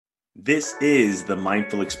This is the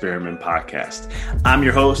Mindful Experiment Podcast. I'm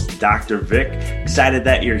your host, Dr. Vic. Excited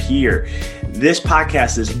that you're here. This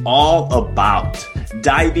podcast is all about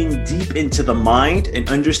diving deep into the mind and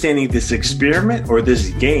understanding this experiment or this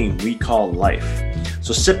game we call life.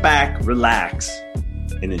 So sit back, relax,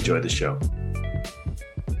 and enjoy the show.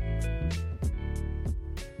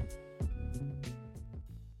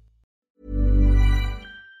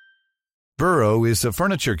 Burrow is a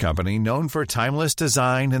furniture company known for timeless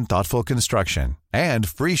design and thoughtful construction and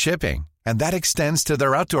free shipping, and that extends to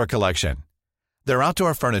their outdoor collection. Their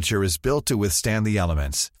outdoor furniture is built to withstand the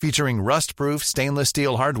elements, featuring rust-proof stainless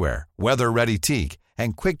steel hardware, weather-ready teak,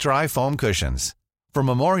 and quick-dry foam cushions. For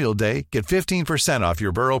Memorial Day, get 15% off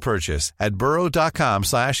your Burrow purchase at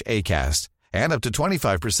burrow.com/ACAST and up to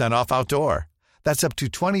 25% off outdoor. That's up to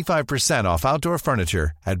 25% off outdoor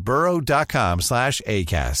furniture at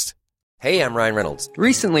burrow.com/ACAST. Hey, I'm Ryan Reynolds.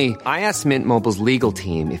 Recently, I asked Mint Mobile's legal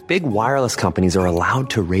team if big wireless companies are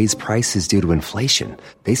allowed to raise prices due to inflation.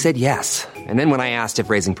 They said yes. And then when I asked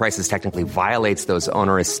if raising prices technically violates those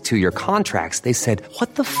onerous two-year contracts, they said,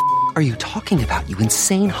 "What the f*** are you talking about, you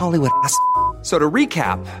insane Hollywood ass?" So to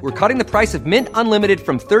recap, we're cutting the price of Mint Unlimited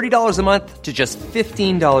from $30 a month to just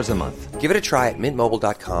 $15 a month. Give it a try at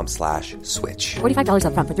mintmobile.com/switch. $45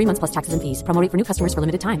 up front for 3 months plus taxes and fees. Promo rate for new customers for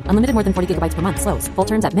limited time. Unlimited more than 40 gigabytes per month. Slows full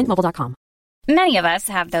terms at mintmobile.com. Many of us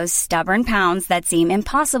have those stubborn pounds that seem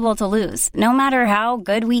impossible to lose, no matter how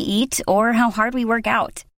good we eat or how hard we work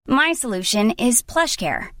out. My solution is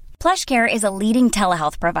PlushCare. PlushCare is a leading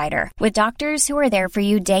telehealth provider with doctors who are there for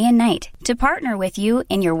you day and night to partner with you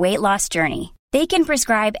in your weight loss journey. They can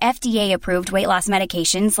prescribe FDA-approved weight loss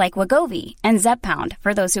medications like Wegovy and Zepbound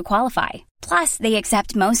for those who qualify. Plus, they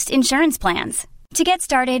accept most insurance plans. To get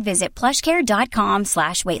started, visit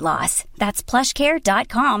plushcare.com/weight loss. That's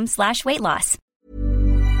plushcare.com/weight loss.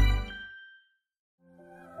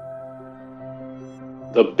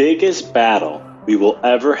 The biggest battle we will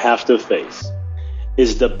ever have to face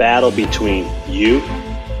is the battle between you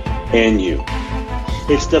and you.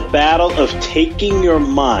 It's the battle of taking your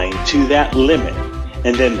mind to that limit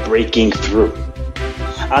and then breaking through.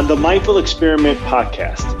 On the Mindful Experiment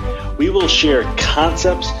Podcast, we will share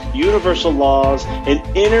concepts, universal laws, and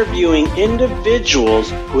interviewing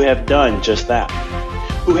individuals who have done just that,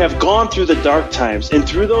 who have gone through the dark times and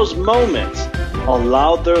through those moments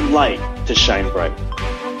allowed their light to shine bright.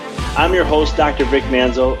 I'm your host, Dr. Vic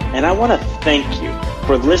Manzo, and I want to thank you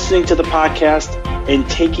for listening to the podcast and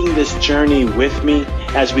taking this journey with me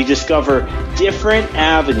as we discover different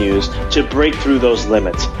avenues to break through those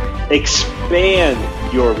limits, expand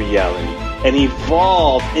your reality, and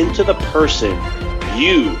evolve into the person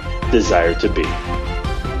you desire to be.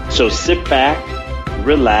 So sit back,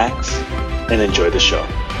 relax, and enjoy the show.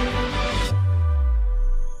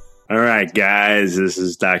 All right, guys, this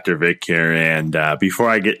is Dr. Vic here. And before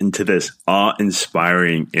I get into this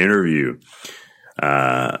awe-inspiring interview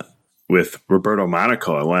with Roberto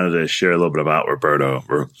Monaco, I wanted to share a little bit about Roberto.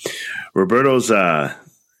 Roberto's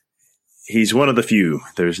he's one of the few.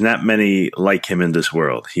 There's not many like him in this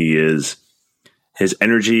world. His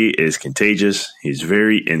energy is contagious. He's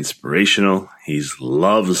very inspirational. He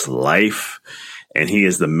loves life, and he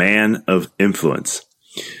is the man of influence.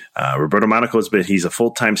 Roberto Monaco he's a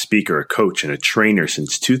full-time speaker, a coach, and a trainer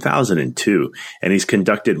since 2002, and he's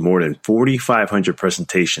conducted more than 4,500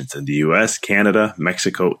 presentations in the U.S., Canada,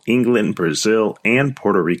 Mexico, England, Brazil, and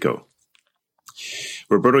Puerto Rico.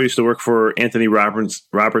 Roberto used to work for Anthony Robbins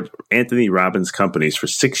companies for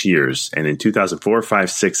 6 years, and in 2004,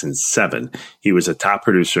 5, 6, and 7, he was a top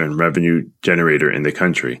producer and revenue generator in the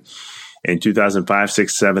country. In 2005,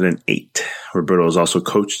 6, 7, and 8, Roberto has also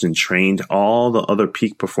coached and trained all the other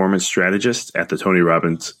peak performance strategists at the Tony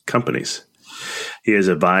Robbins companies. He has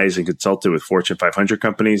advised and consulted with Fortune 500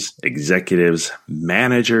 companies, executives,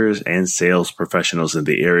 managers, and sales professionals in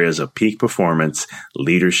the areas of peak performance,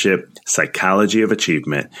 leadership, psychology of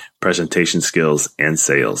achievement, presentation skills, and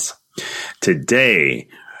sales. Today,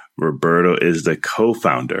 Roberto is the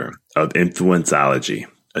co-founder of Influenceology,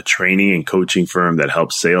 a training and coaching firm that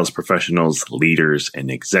helps sales professionals, leaders, and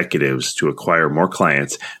executives to acquire more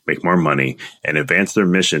clients, make more money, and advance their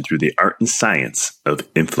mission through the art and science of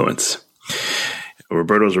influence.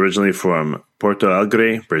 Roberto is originally from Porto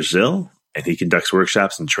Alegre, Brazil, and he conducts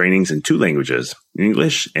workshops and trainings in 2 languages,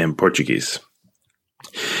 English and Portuguese.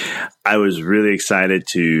 I was really excited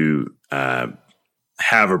to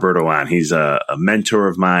have Roberto on. He's a mentor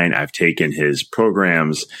of mine. I've taken his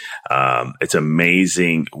programs. It's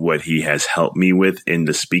amazing what he has helped me with in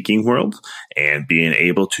the speaking world and being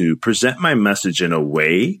able to present my message in a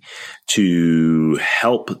way to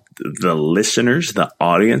help the listeners, the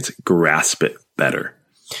audience, grasp it better.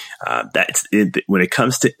 When it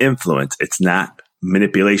comes to influence, it's not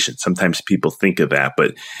manipulation. Sometimes people think of that,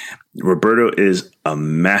 but Roberto is a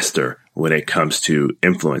master when it comes to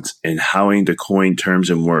influence and how to coin terms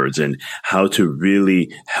and words and how to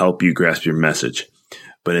really help you grasp your message.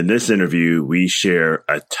 But in this interview, we share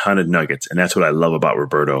a ton of nuggets, and that's what I love about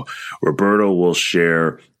Roberto. Roberto will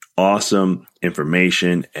share awesome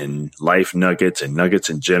information and life nuggets and nuggets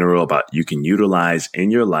in general about you can utilize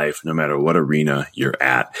in your life no matter what arena you're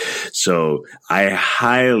at. So I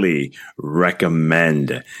highly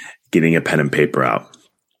recommend getting a pen and paper out.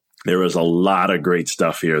 There was a lot of great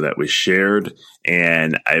stuff here that was shared,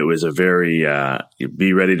 and it was a very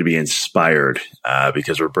be ready to be inspired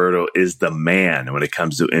because Roberto is the man when it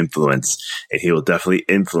comes to influence, and he will definitely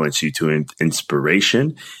influence you to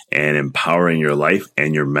inspiration and empowering your life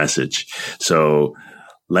and your message. So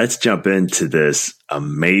let's jump into this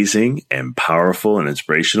amazing and powerful and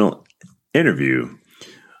inspirational interview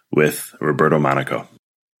with Roberto Monaco.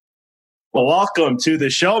 Well, welcome to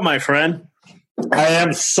the show, my friend. I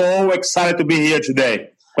am so excited to be here today.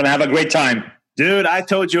 Going to have a great time. Dude, I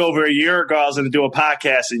told you over a year ago I was going to do a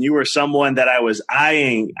podcast, and you were someone that I was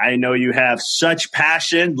eyeing. I know you have such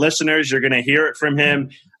passion. Listeners, you're going to hear it from him.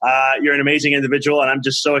 You're an amazing individual, and I'm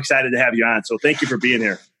just so excited to have you on. So thank you for being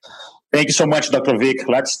here. Thank you so much, Dr. Vic.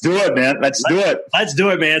 Let's do it, man. Let's do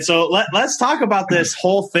it, man. So let's talk about this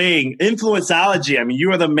whole thing, influenceology. I mean,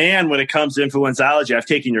 you are the man when it comes to influenceology. I've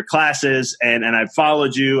taken your classes and I've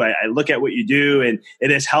followed you. I look at what you do, and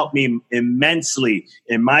it has helped me immensely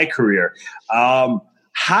in my career.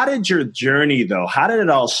 How did your journey, though? How did it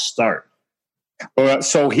all start?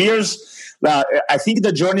 So here's, I think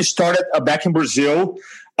the journey started back in Brazil.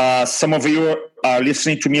 Some of you are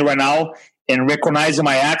listening to me right now and recognizing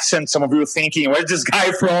my accent. Some of you are thinking, where's this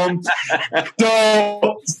guy from?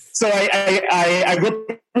 So I grew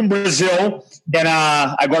up in Brazil, and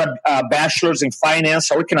I got a bachelor's in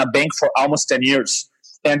finance. I worked in a bank for almost 10 years.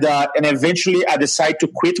 And eventually I decided to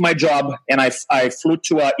quit my job, and I flew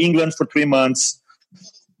to England for 3 months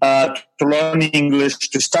to learn English,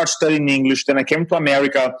 to start studying English. Then I came to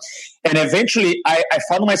America. And eventually I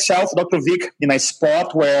found myself, Dr. Vic, in a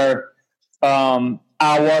spot where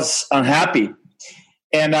I was unhappy.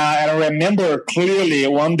 And I remember clearly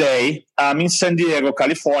one day, I'm in San Diego,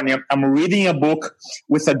 California. I'm reading a book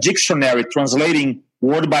with a dictionary translating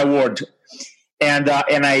word by word. And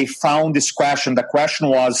I found this question. The question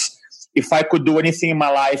was, if I could do anything in my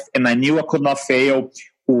life and I knew I could not fail,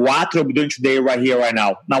 what would I be doing today, right here, right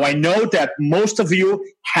now? Now, I know that most of you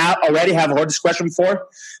already have heard this question before,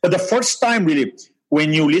 but the first time really,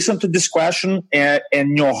 when you listen to this question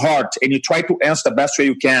in your heart and you try to answer the best way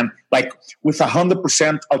you can, like with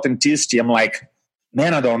 100% authenticity, I'm like,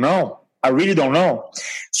 man, I don't know. I really don't know.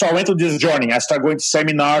 So I went to this journey. I started going to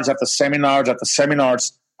seminars after seminars after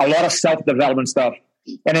seminars, a lot of self-development stuff.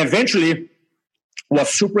 And eventually it was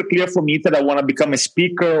super clear for me that I want to become a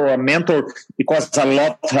speaker or a mentor because I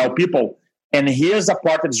love to help people. And here's the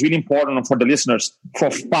part that's really important for the listeners. For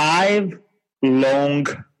 5 long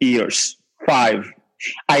years, 5,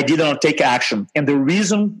 I did not take action. And the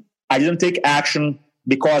reason I didn't take action,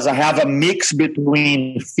 because I have a mix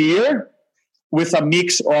between fear with a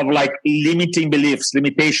mix of like limiting beliefs,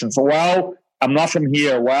 limitations. Well, I'm not from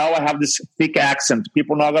here. Well, I have this thick accent.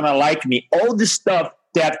 People are not going to like me. All this stuff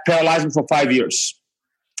that paralyzed me for 5 years.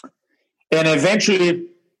 And eventually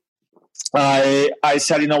I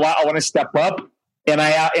said, you know what? I want to step up. And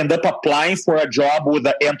I ended up applying for a job with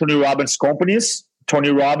the Anthony Robbins companies, Tony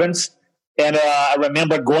Robbins. And I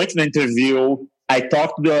remember going to the interview. I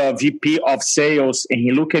talked to the VP of sales, and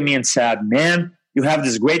he looked at me and said, man, you have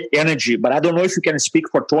this great energy, but I don't know if you can speak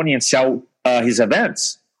for Tony and sell his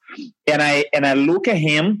events. And I look at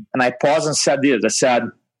him, and I paused and said this. I said,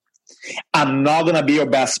 I'm not going to be your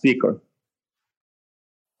best speaker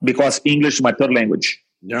because English is my third language.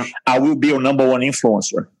 Yeah. I will be your number one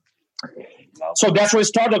influencer. So that's where I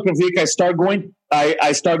started, Dr. Vic. I started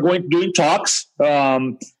going doing talks,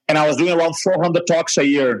 and I was doing around 400 talks a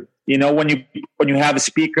year. You know, when you have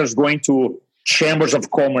speakers going to chambers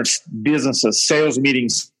of commerce, businesses, sales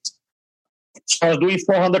meetings. So I was doing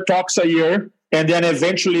 400 talks a year, and then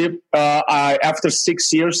eventually, after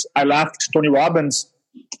 6 years, I left Tony Robbins,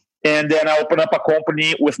 and then I opened up a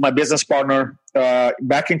company with my business partner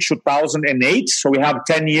back in 2008. So we have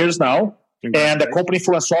 10 years now. And the company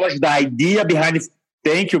Influenceology, the idea behind it,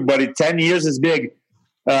 thank you, buddy. 10 years is big.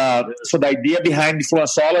 So the idea behind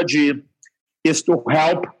Influenceology is to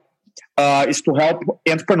help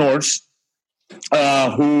entrepreneurs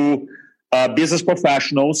business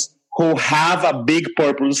professionals who have a big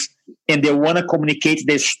purpose and they want to communicate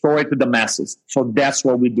their story to the masses. So that's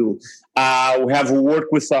what we do. We have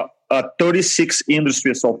worked with 36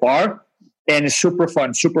 industries so far, and it's super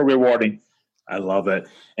fun, super rewarding. I love it.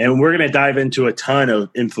 And we're going to dive into a ton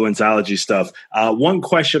of influencology stuff. One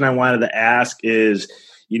question I wanted to ask is,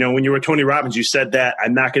 when you were Tony Robbins, you said that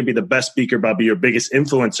I'm not going to be the best speaker, but I'll be your biggest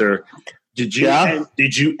influencer. Did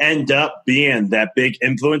you end up being that big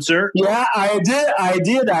influencer? Yeah, I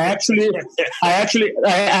did. I actually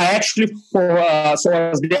so I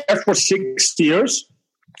was there for 6 years.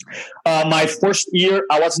 My first year,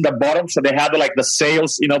 I was in the bottom. So they had the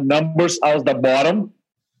sales, numbers. I was the bottom.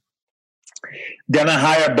 Then I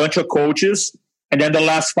hired a bunch of coaches. And then the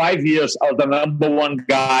last 5 years, I was the number one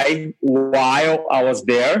guy while I was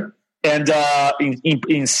there. And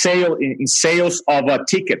in sales of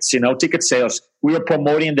tickets, ticket sales, we were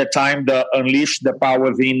promoting at the time the Unleash the Power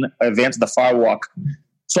Within event, the Firewalk.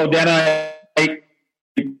 So then I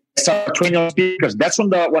started training speakers. That's when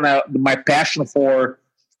my passion for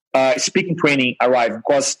speaking training arrived.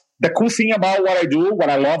 Because the cool thing about what I do, what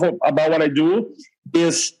I love about what I do,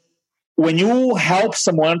 is when you help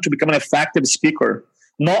someone to become an effective speaker,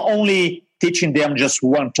 not only teaching them just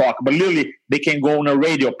one talk, but literally they can go on a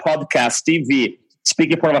radio, podcast, TV,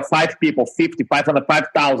 speak in front of 5 people, 50, 500,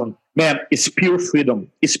 5,000. Man, it's pure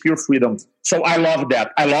freedom. It's pure freedom. So I love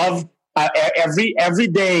that. I love every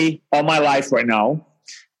day of my life right now,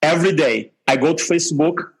 every day I go to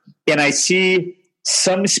Facebook and I see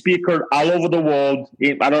some speaker all over the world,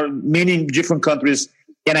 in many different countries,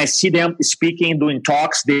 and I see them speaking, doing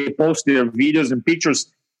talks. They post their videos and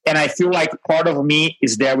pictures, and I feel like part of me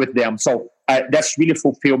is there with them. So that's really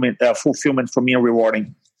fulfillment for me and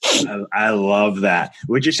rewarding. I love that.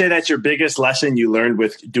 Would you say that's your biggest lesson you learned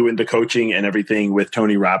with doing the coaching and everything with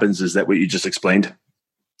Tony Robbins? Is that what you just explained?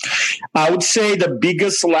 I would say the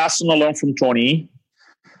biggest lesson I learned from Tony,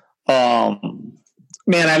 I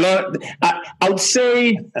would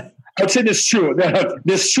say there's two.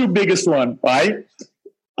 There's two biggest one, right?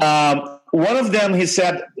 One of them, he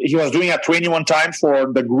said, he was doing a training one time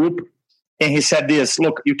for the group, and he said this: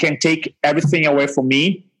 look, you can take everything away from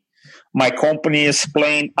me. My company is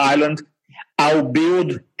Plane Island. I'll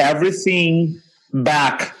build everything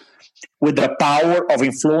back with the power of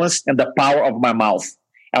influence and the power of my mouth.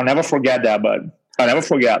 I'll never forget that, bud. I'll never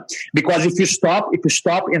forget. Because if you stop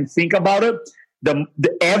and think about it,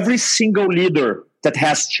 every single leader that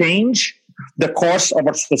has changed the course of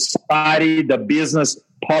our society, the business,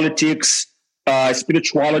 politics,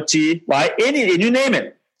 spirituality, right? You name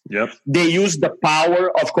it. Yep. They use the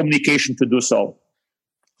power of communication to do so.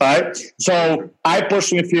 Right? So I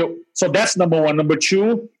personally feel, so that's number one. Number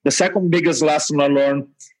two, the second biggest lesson I learned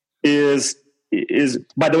is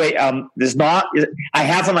by the way, I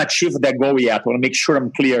haven't achieved that goal yet. I want to make sure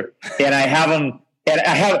I'm clear. I'm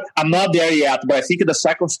not there yet, but I think the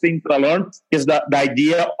second thing that I learned is the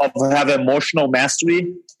idea of having emotional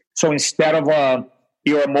mastery. So instead of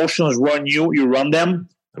your emotions run you, you run them.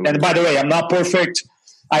 And by the way, I'm not perfect.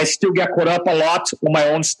 I still get caught up a lot on my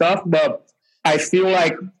own stuff, but I feel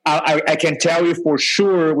like I can tell you for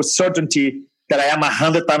sure with certainty that I am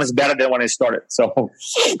 100 times better than when I started. So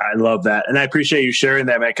I love that. And I appreciate you sharing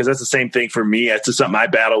that, man, because that's the same thing for me. That's just something I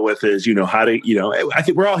battle with is, how to, I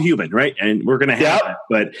think we're all human, right? And we're going to have that.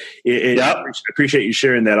 But I appreciate you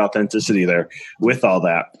sharing that authenticity there with all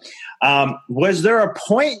that. Was there a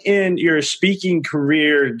point in your speaking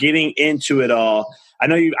career getting into it all? I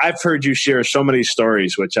know I've heard you share so many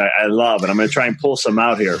stories, which I love, and I'm going to try and pull some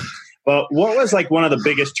out here. But what was like one of the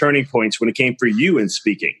biggest turning points when it came for you in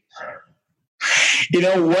speaking?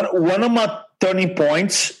 One of my turning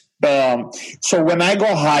points. So when I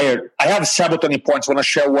got hired, I have several turning points. I want to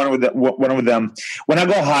share one with them. When I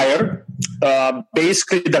got hired,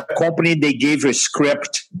 basically the company, they gave you a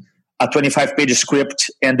script, a 25-page script,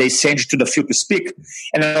 and they sent you to the field to speak.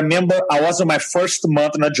 And I remember I was on my first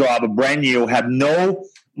month in a job, brand new, had no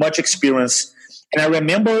much experience. And I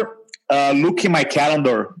remember looking at my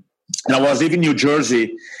calendar, and I was living in New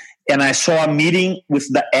Jersey, and I saw a meeting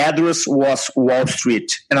with the address was Wall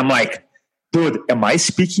Street. And I'm like, dude, am I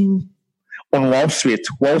speaking on Wall Street?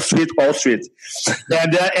 Wall Street.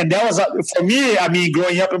 And that was, for me,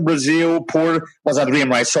 growing up in Brazil, poor was a dream,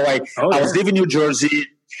 right? So I was living in New Jersey.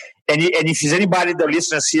 And if there's anybody, the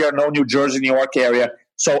listeners here know New Jersey, New York area.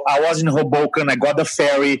 So I was in Hoboken. I got the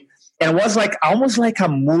ferry. And it was almost like a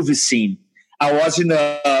movie scene. I was in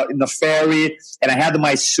the ferry, and I had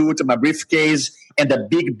my suit and my briefcase, and the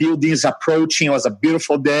big buildings approaching. It was a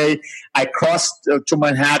beautiful day. I crossed to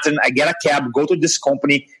Manhattan. I get a cab, go to this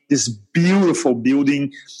company, this beautiful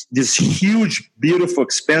building, this huge, beautiful,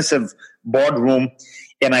 expensive boardroom.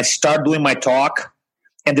 and I start doing my talk,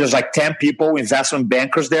 and there's like 10 people, investment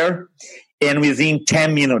bankers there. And within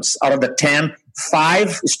 10 minutes, out of the 10,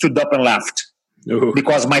 5 stood up and left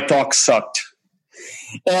because my talk sucked.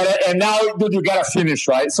 And now, dude, you gotta finish,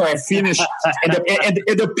 right? So I finished, and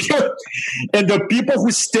the people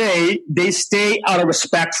who stay, they stay out of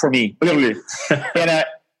respect for me, literally.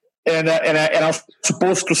 And I was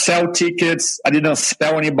supposed to sell tickets. I didn't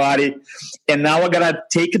sell anybody, and now I gotta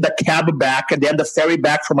take the cab back and then the ferry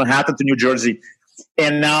back from Manhattan to New Jersey.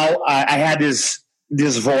 And now I had this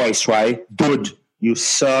voice, right? Dude, you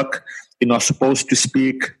suck. You're not supposed to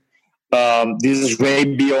speak. This is way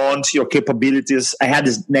beyond your capabilities. I had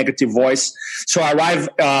this negative voice. So I arrived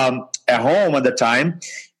at home at the time,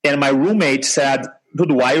 and my roommate said,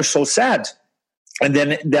 dude, why are you so sad? And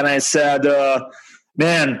then I said,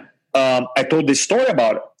 man, I told this story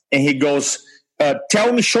about it. And he goes,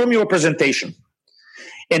 show me your presentation.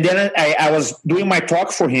 And then I was doing my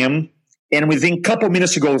talk for him, and within a couple of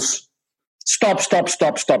minutes, he goes, stop.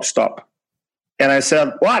 And I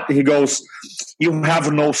said, what? He goes, you have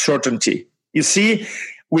no certainty. You see,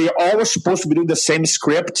 we are always supposed to be doing the same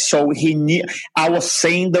script. So I was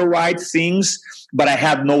saying the right things, but I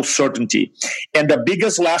had no certainty. And the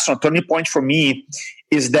biggest lesson, turning point for me,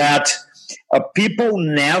 is that people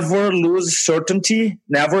never lose certainty.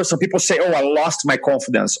 Never. Some people say, oh, I lost my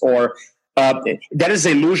confidence. Or that is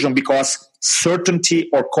an illusion, because certainty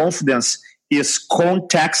or confidence is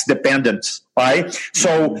context dependent, right?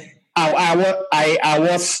 So I was,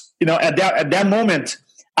 at that moment,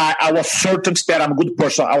 I was certain that I'm a good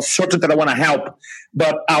person. I was certain that I want to help,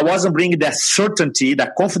 but I wasn't bringing that certainty,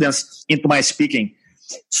 that confidence into my speaking.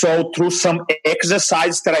 So through some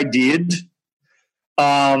exercise that I did,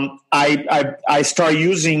 I started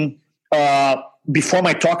using before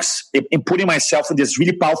my talks, in putting myself in this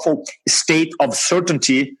really powerful state of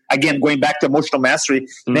certainty. Again, going back to emotional mastery,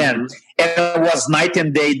 man, and it was night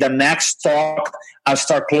and day. The next talk, I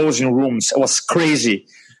start closing rooms. It was crazy.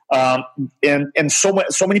 And so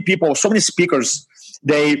many people, so many speakers,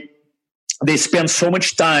 they spend so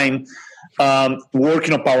much time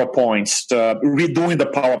working on PowerPoints, redoing the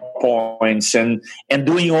PowerPoints, and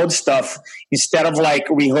doing all the stuff instead of like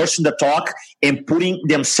rehearsing the talk and putting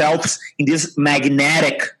themselves in this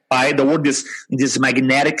magnetic, the word is in this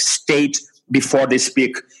magnetic state before they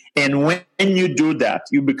speak. And when you do that,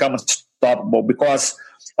 you become unstoppable. Because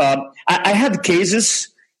I had cases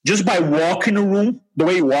just by walking a room, the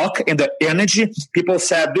way you walk and the energy, people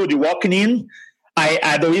said, dude, you're walking in,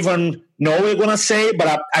 I don't even know what you're going to say,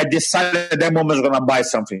 but I decided at that moment I was going to buy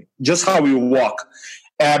something. Just how you walk.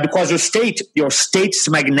 Because your state is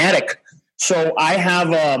magnetic. So I have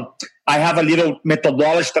a little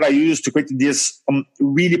methodology that I use to create this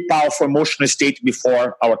really powerful emotional state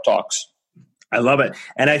before our talks. I love it.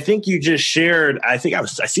 And I think you just shared, I see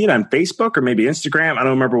it on Facebook or maybe Instagram. I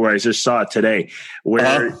don't remember where I just saw it today,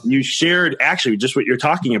 where you shared actually just what you're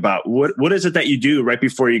talking about. What is it that you do right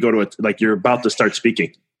before you go to it, like you're about to start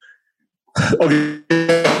speaking? Okay.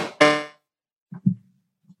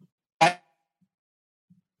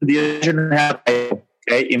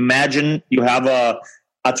 Imagine you have a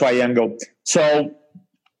triangle. So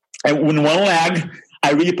in one leg,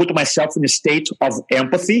 I really put myself in a state of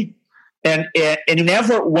empathy. And you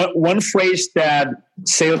never, one phrase that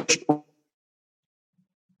sales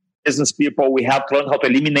business people, we have to learn how to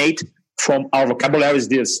eliminate from our vocabulary is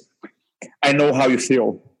this: I know how you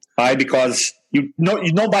feel, right? Because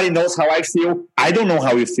nobody knows how I feel. I don't know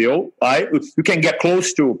how you feel, right? You can get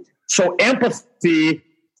close to. So empathy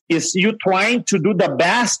is you trying to do the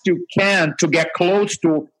best you can to get close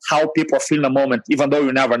to how people feel in a moment, even though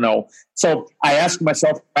you never know. So I ask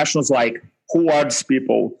myself questions like, who are these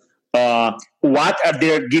people? What are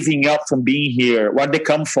they giving up from being here? Where they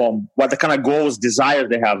come from? What the kind of goals, desires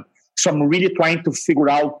they have? So I'm really trying to figure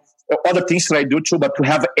out other things that I do too, but to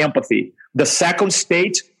have empathy. The second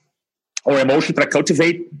state or emotion that I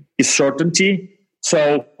cultivate is certainty.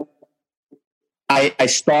 So I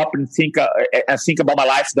stop and think. I think about my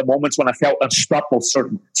life, the moments when I felt unstoppable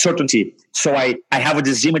certainty. So I have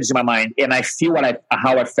this image in my mind, and I feel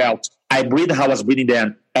how I felt. I breathe how I was breathing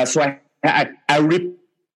then. So I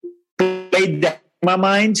replayed that in my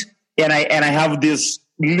mind, and I have this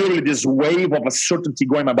literally this wave of a certainty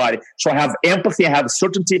going in my body. So I have empathy, I have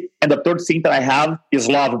certainty, and the third thing that I have is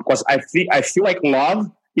love, because I feel like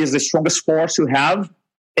love is the strongest force you have.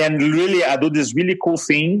 And really, I do this really cool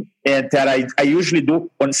thing that I usually do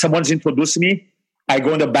when someone's introducing me. I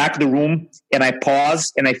go in the back of the room and I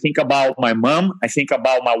pause and I think about my mom, I think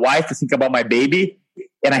about my wife, I think about my baby,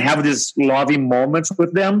 and I have these loving moments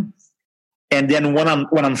with them. And then when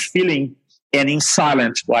I'm feeling and in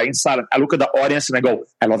silence, I look at the audience and I go,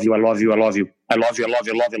 I love you, I love you, I love you, I love you, I love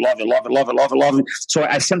you, I love you, I love you, I love you, I love you, I love you. So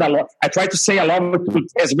I send a lot. I try to say I love you to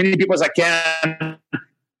as many people as I can.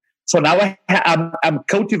 So now I'm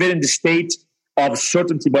cultivating the state of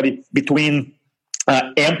certainty, buddy, between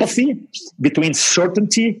empathy, between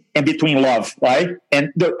certainty, and between love, right?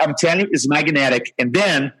 And I'm telling you, it's magnetic. And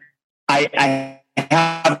then I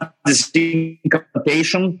have this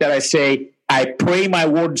incantation that I say, I pray my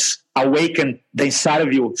words awaken the inside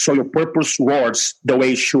of you so your purpose roars the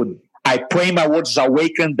way it should. I pray my words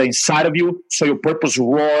awaken the inside of you so your purpose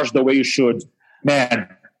roars the way you should. Man.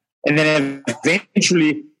 And then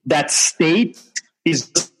eventually that state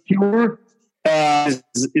is pure,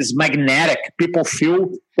 is magnetic. People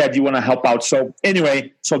feel that you want to help out. So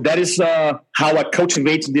anyway, so that is how I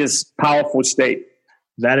cultivate this powerful state.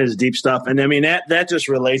 That is deep stuff. And I mean, that just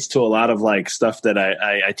relates to a lot of like stuff that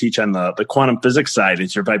I teach on the quantum physics side.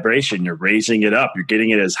 It's your vibration. You're raising it up. You're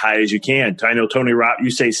getting it as high as you can. I know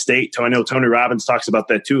you say state. I know Tony Robbins talks about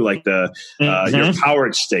that too. Like your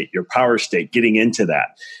power state, getting into that.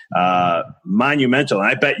 Monumental. And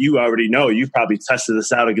I bet you already know, you've probably tested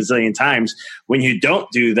this out a gazillion times. When you don't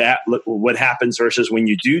do that, look what happens versus when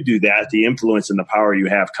you do that, the influence and the power you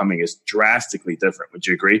have coming is drastically different. Would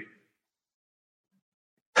you agree?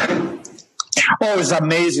 Oh, it's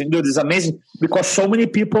amazing, dude! It's amazing because so many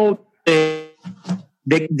people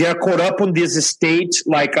they're caught up on this state.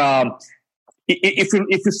 Like, if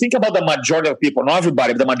you think about the majority of people, not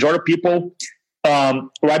everybody, but the majority of people,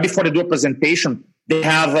 right before they do a presentation, they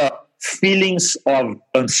have feelings of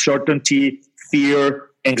uncertainty,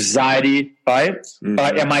 fear, anxiety. Right? Mm-hmm.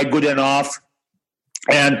 Am I good enough?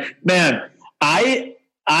 And man, I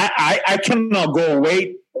cannot go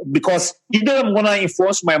away. Because either I'm going to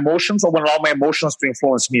influence my emotions or I'm going to allow my emotions to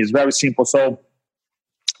influence me. It's very simple. So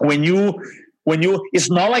when you, it's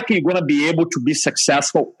not like you're going to be able to be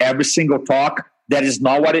successful every single talk. That is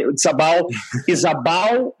not what it's about. It's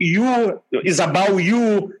about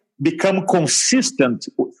you become consistent.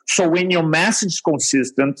 So when your message is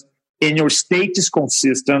consistent and your state is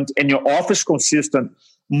consistent and your offer is consistent,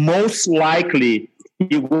 most likely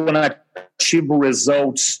you're going to achieve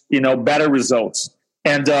results, better results.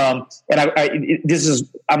 And I'm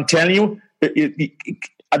telling you,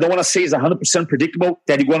 I don't want to say it's 100% predictable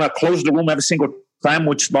that you're going to close the room every single time,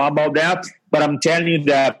 which is not about that. But I'm telling you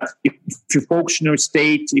that if you focus on your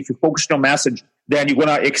state, if you focus on your message, then you're going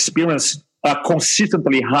to experience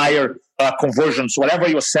consistently higher conversions. Whatever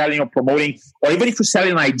you're selling or promoting, or even if you're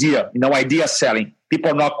selling an idea, idea selling, people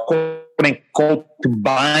are not quote to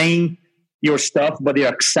buying your stuff, but they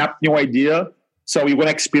accept your idea. So you're going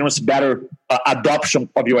to experience better adoption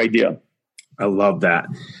of your idea. I love that.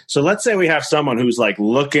 So let's say we have someone who's like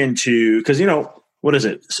looking to, because, what is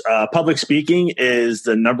it? Public speaking is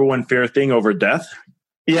the number one fear thing over death.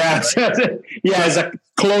 Yeah. Right? Yeah. It's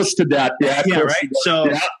close to that. Yeah. Right.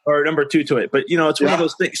 So, or number two to it. But, it's one of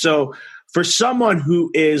those things. So for someone who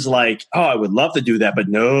is like, oh, I would love to do that, but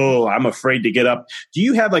no, I'm afraid to get up. Do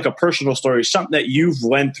you have like a personal story, something that you've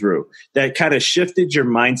went through that kind of shifted your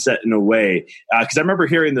mindset in a way? Because I remember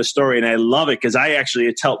hearing the story and I love it because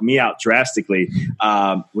it's helped me out drastically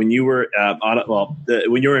when you were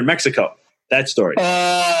when you were in Mexico. That story.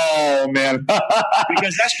 Oh man,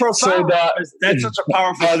 because that's profound. So that's such a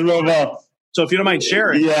powerful story. So if you don't mind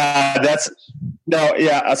sharing,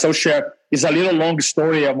 So share. It's a little long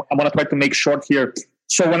story. I'm going to try to make short here.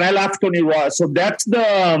 So when I left Tony Robbins,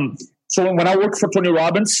 so when I worked for Tony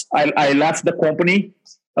Robbins, I left the company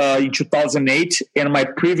in 2008, and my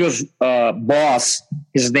previous boss,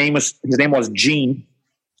 his name was Gene,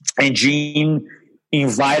 and Gene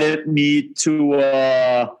invited me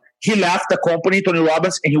to. He left the company, Tony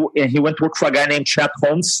Robbins, and he went to work for a guy named Chet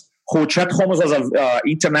Holmes. Chet Holmes was an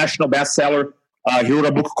international bestseller. He wrote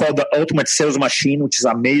a book called The Ultimate Sales Machine, which is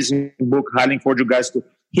an amazing book. Highly encourage you guys to.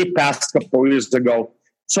 He passed a couple of years ago.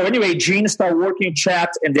 So anyway, Gene started working in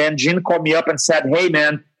Chat, and then Gene called me up and said, "Hey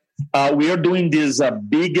man, we are doing this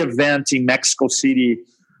big event in Mexico City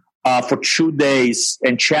for 2 days,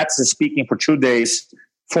 and Chat is speaking for 2 days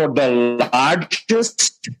for the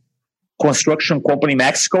largest construction company in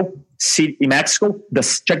Mexico.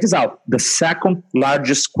 Check this out: the second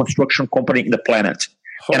largest construction company in the planet."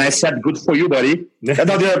 And I said, "Good for you, buddy." No,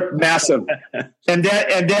 they're massive. And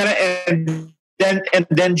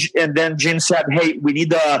then Jim said, "Hey, we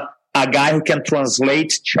need a guy who can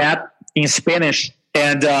translate Chat in Spanish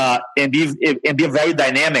and be very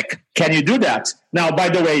dynamic. Can you do that?" Now, by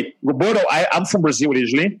the way, Roberto, I'm from Brazil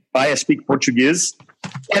originally. I speak Portuguese,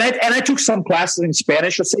 and I took some classes in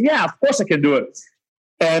Spanish. I said, "Yeah, of course I can do it."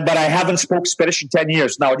 but I haven't spoke Spanish in 10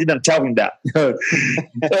 years. Now, I didn't tell him that. And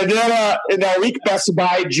then a week passed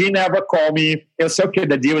by. Gene never called me. It was okay,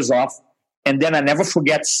 the deal is off. And then I never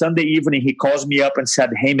forget, Sunday evening, he calls me up and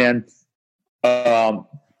said, hey, man,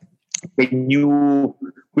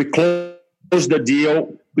 we close the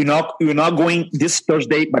deal. We're not going this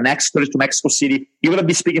Thursday, but next Thursday to Mexico City. You're going to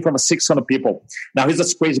be speaking from 600 people. Now, here's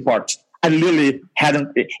the crazy part. I literally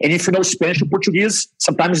hadn't, and if you know Spanish or Portuguese,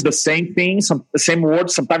 sometimes the same thing, the same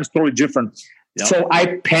words, sometimes totally different. Yep. So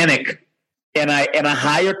I panic, and I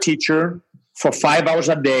hire a teacher for 5 hours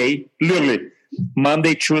a day, literally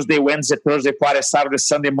Monday, Tuesday, Wednesday, Thursday, Friday, Saturday,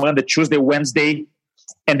 Sunday, Monday, Tuesday, Wednesday,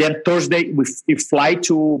 and then Thursday we fly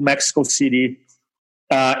to Mexico City,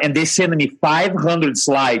 and they send me 500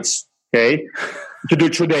 slides, okay, to do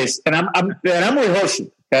 2 days, and I'm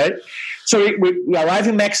rehearsing. Okay, so we arrive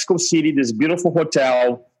in Mexico City, this beautiful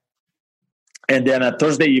hotel, and then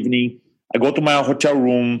Thursday evening, I go to my hotel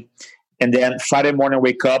room, and then Friday morning I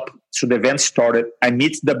wake up, so the event started. I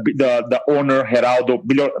meet the owner, Geraldo,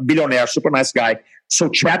 billionaire, super nice guy. So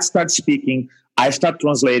Chad starts speaking, I start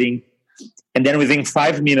translating, and then within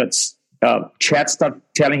 5 minutes, Chad starts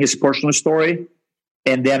telling his personal story,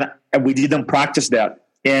 and then we didn't practice that.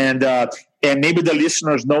 And maybe the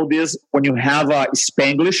listeners know this, when you have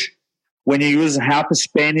Spanglish, when you use half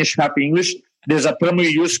Spanish, half English, there's a term we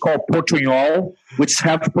use called Portuñol, which is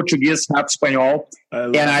half Portuguese, half Espanol.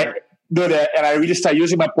 I really started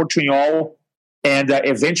using my Portuñol, and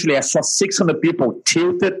eventually I saw 600 people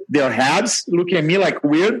tilted their heads, looking at me like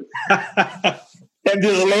weird. And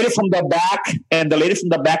there's a lady from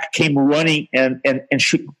the back, came running, and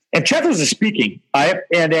Chad was speaking,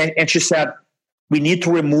 and she said, we need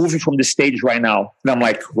to remove you from the stage right now. And I'm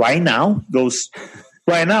like, right now? Goes,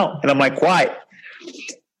 right now. And I'm like, why?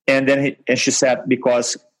 And then she said,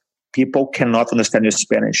 because people cannot understand your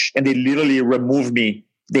Spanish. And they literally remove me.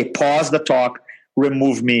 They pause the talk,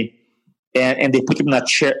 remove me, and they put me in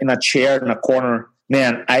a chair in a corner.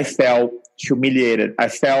 Man, I felt humiliated. I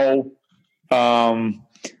felt, and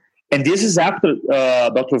this is after,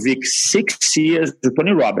 Dr. Vic, 6 years with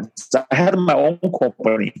Tony Robbins. I had my own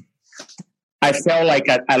company. I felt like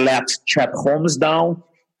I let Chet Holmes down,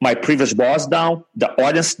 my previous boss down, the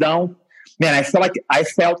audience down. Man, I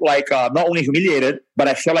felt like not only humiliated, but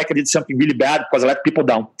I felt like I did something really bad because I let people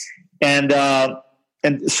down. And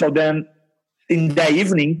so then in the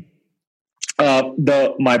evening,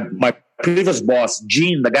 my previous boss,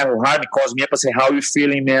 Gene, the guy who hired me, calls me up and says, how are you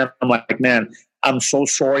feeling, man? I'm like, man, I'm so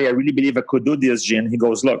sorry. I really believe I could do this, Gene. He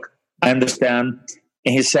goes, look, I understand.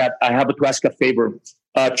 And he said, I have to ask a favor.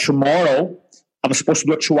 Tomorrow, I'm supposed to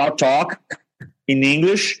do a 2-hour talk in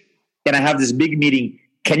English, and I have this big meeting.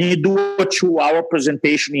 Can you do a 2-hour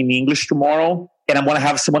presentation in English tomorrow? And I'm going to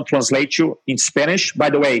have someone translate you in Spanish. By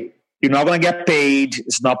the way, you're not going to get paid.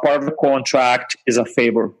 It's not part of the contract. It's a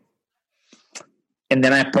favor. And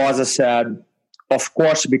then I paused and said, of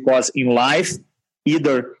course, because in life,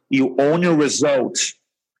 either you own your results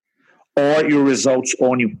or your results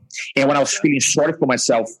own you. And when I was feeling sorry for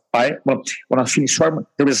myself, right? When I was feeling sorry,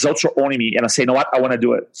 the results are owning me. And I say, you know what? I want to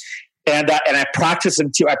do it. And I practiced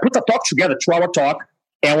until I put the talk together, 2-hour talk.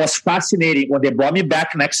 And it was fascinating when they brought me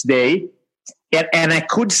back next day. And I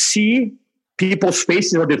could see people's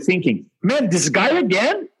faces, what they're thinking. Man, this guy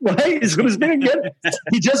again? Right? He's going to speak again?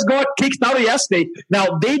 He just got kicked out yesterday.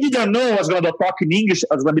 Now, they didn't know I was going to talk in English.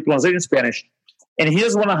 I was going to be translating in Spanish. And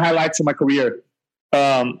here's one of the highlights of my career.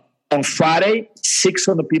 On Friday,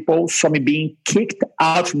 600 people saw me being kicked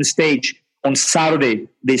out from the stage. On Saturday,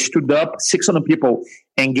 they stood up, 600 people,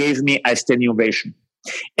 and gave me a standing ovation.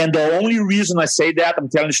 And the only reason I say that, I'm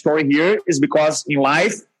telling the story here, is because in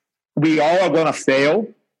life, we all are going to fail,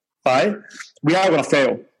 right? We are going to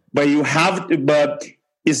fail. But you have to, but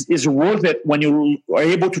it's worth it when you are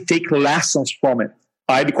able to take lessons from it,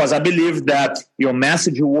 right? Because I believe that your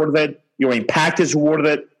message is worth it, your impact is worth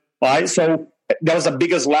it, right? So that was the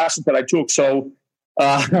biggest lesson that I took. So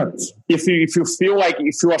if you feel like,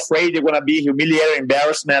 if you're afraid you're going to be humiliated,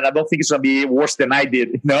 embarrassed, man, I don't think it's going to be worse than I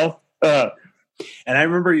did, you know? And I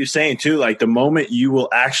remember you saying too, like the moment you will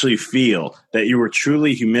actually feel that you were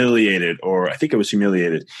truly humiliated, or I think it was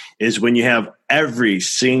humiliated, is when you have every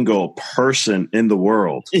single person in the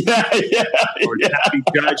world. Or happy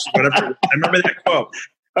judge, whatever. I remember that quote.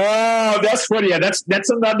 Oh, that's funny. Yeah, that's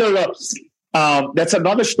another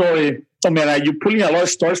story. Oh man, you're pulling a lot of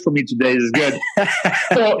stories for me today. It's good.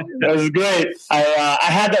 So it was great. I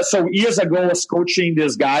had that. So years ago, I was coaching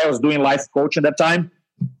this guy. I was doing life coaching at that time.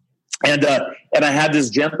 And I had this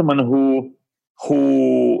gentleman who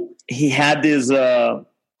he had this who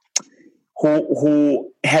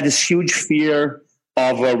had this huge fear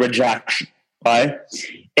of rejection. right?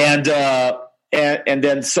 And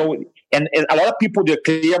then and a lot of people, they're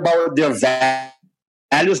clear about their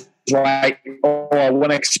values, right? Oh, I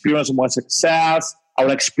want to experience more success. I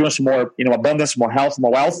want to experience more, abundance, more health,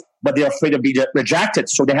 more wealth, but they're afraid of being rejected.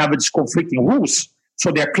 So they have these conflicting rules.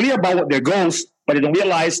 So they're clear about what their goals, but they don't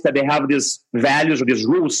realize that they have these values or these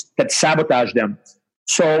rules that sabotage them.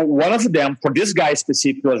 So one of them, for this guy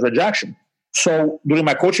specifically, was rejection. So during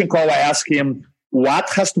my coaching call, I asked him, what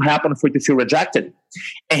has to happen for you to feel rejected?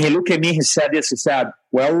 And he looked at me, he said this, he said,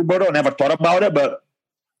 well, Roberto, I never thought about it, but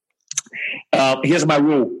here's my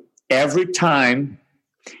rule. Every time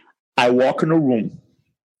I walk in a room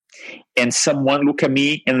and someone look at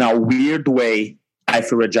me in a weird way, I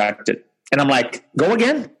feel rejected. And I'm like, go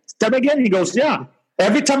again? Tell me again? He goes, yeah.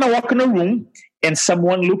 Every time I walk in a room and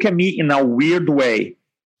someone look at me in a weird way,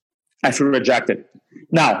 I feel rejected.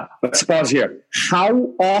 Now, let's pause here.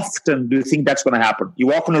 How often do you think that's going to happen? You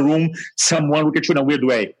walk in a room, someone look at you in a weird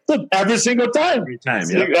way. Look, every single time. Every time,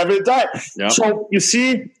 yeah. Every time. Yep. So you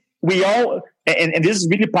see, we all, and this is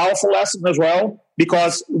really powerful lesson as well,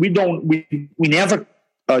 because we never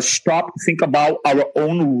stop to think about our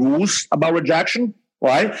own rules about rejection,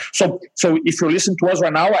 right? So if you listen to us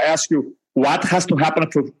right now, I ask you, what has to happen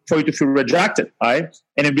for you to feel rejected, right?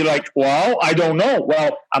 And it'd be like, well, I don't know.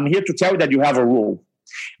 Well, I'm here to tell you that you have a rule.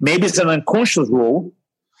 Maybe it's an unconscious rule.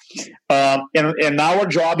 And our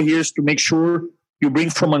job here is to make sure you bring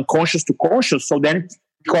from unconscious to conscious. So then,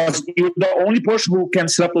 because you're the only person who can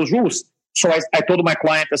set up those rules. So I told my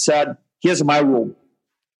client, I said, here's my rule.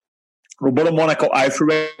 Roberto Monaco, I feel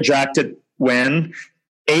rejected when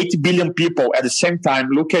 8 billion people at the same time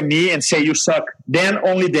look at me and say, you suck. Then,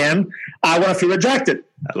 only then, I want to feel rejected.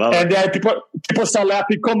 And then people start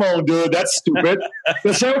laughing. Come on, dude, that's stupid.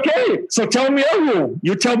 They say, okay, so tell me your rule.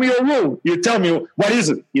 You tell me your rule. You tell me, what is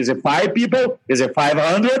it? Is it 5 people? Is it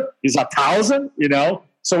 500? Is it 1,000?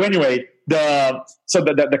 So anyway,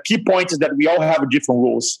 the key point is that we all have different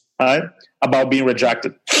rules, right, about being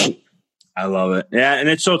rejected. I love it. Yeah, and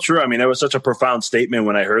it's so true. I mean, that was such a profound statement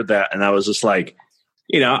when I heard that, and I was just like,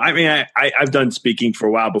 I've done speaking for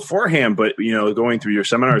a while beforehand, but, going through your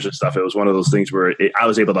seminars and stuff, it was one of those things where I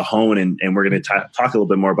was able to hone, and we're going to talk a little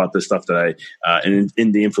bit more about this stuff that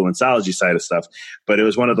in the influencology side of stuff. But it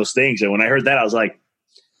was one of those things. And when I heard that, I was like,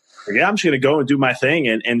 yeah, I'm just going to go and do my thing,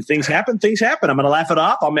 and things happen. I'm going to laugh it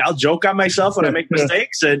off. I'll joke on myself when I make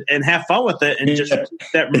mistakes and have fun with it, and just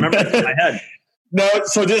remember it in my head. No,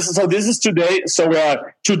 so this is today. So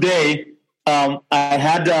today, I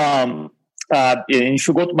had. And if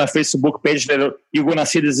you go to my Facebook page, you're going to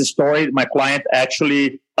see this story. My client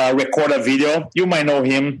actually recorded a video. You might know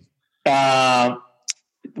him.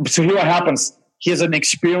 So here what happens. He's an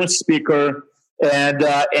experienced speaker, and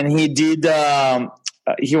he did.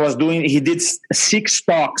 He did 6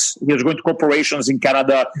 talks. He was going to corporations in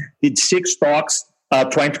Canada. Did 6 talks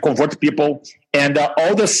trying to convert people, and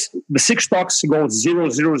all the 6 talks go 0,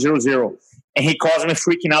 0, 0, 0. And he calls me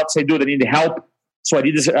freaking out, say, "Dude, I need help." So I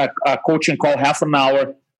did this coaching call, half an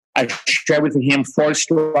hour. I shared with him 4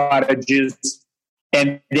 strategies.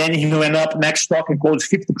 And then he went up next talk and closed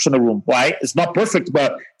 50% of the room. Why? It's not perfect,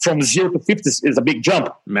 but from 0 to 50 is a big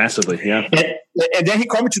jump. Massively, yeah. And then he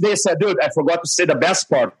called me today and said, "Dude, I forgot to say the best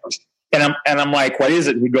part." And I'm like, "What is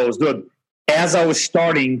it?" He goes, "Dude, as I was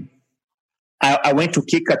starting, I went to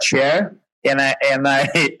kick a chair. And I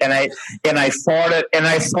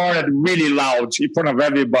farted really loud in front of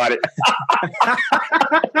everybody."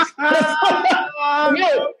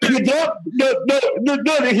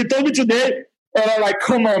 He told me today, and I'm like,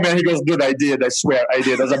 "Come on, man." He goes, "Dude, I did. I swear, I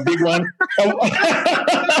did. That's a big one."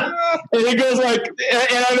 And he goes like,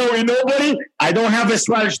 and I know nobody. I don't have a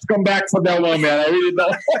strategy to come back for that one, man. I really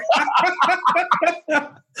don't.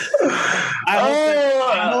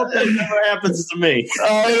 I hope that never happens to me.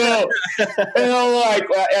 I know. And I'm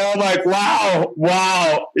like,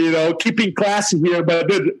 wow. Keeping classy here, but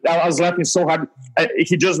dude, I was laughing so hard.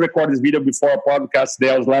 He just recorded this video before a podcast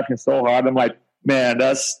today. I was laughing so hard. I'm like, man,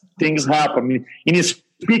 things happen. In his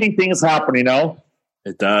speaking, things happen.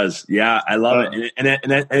 It does. Yeah, I love it.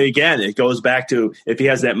 And again, it goes back to if he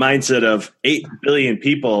has that mindset of 8 billion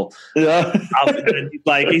people, he's going to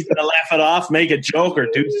laugh it off, make a joke, or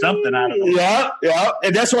do something out of it. Yeah.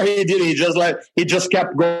 And that's what he did. He just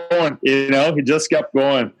kept going, he just kept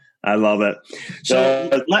going. I love it.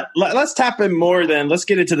 So let's tap in more then. Let's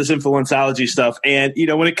get into this influencology stuff. And,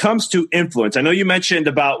 when it comes to influence, I know you mentioned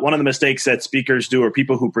about one of the mistakes that speakers do or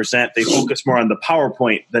people who present, they focus more on the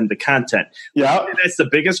PowerPoint than the content. Yeah. That's the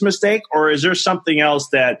biggest mistake? Or is there something else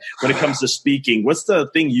that when it comes to speaking, what's the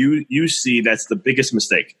thing you see that's the biggest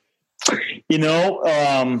mistake?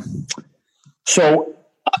 So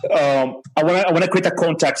I want to create a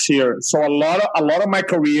context here. So a lot of my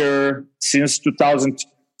career since 2000.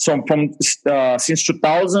 So since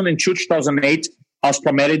 2002, 2008, I was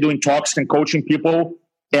primarily doing talks and coaching people.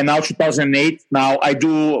 And now 2008, now I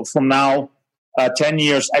do from now 10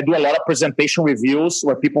 years, I do a lot of presentation reviews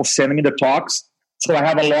where people send me the talks. So I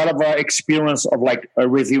have a lot of experience of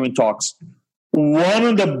reviewing talks. One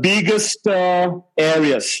of the biggest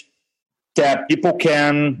areas that people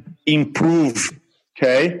can improve,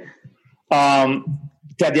 okay,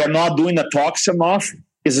 that they are not doing the talks enough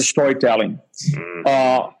is storytelling.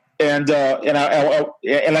 And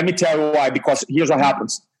let me tell you why. Because here's what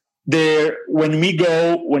happens: when we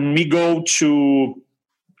go to,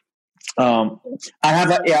 I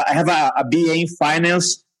have a BA in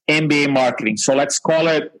finance, MBA in marketing. So let's call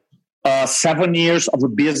it 7 years of a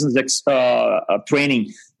business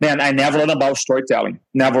training. Man, I never learned about storytelling.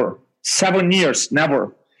 Never. 7 years,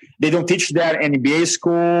 never. They don't teach that in MBA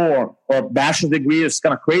school or bachelor's degree. It's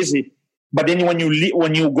kind of crazy. But then when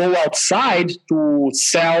you go outside to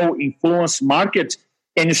sell, influence, market,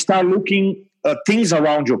 and you start looking at things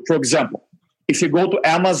around you. For example, if you go to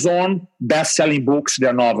Amazon, best-selling books,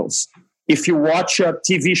 they're novels. If you watch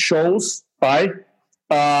TV shows, right?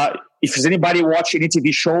 If anybody watch any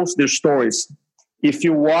TV shows, they're stories. If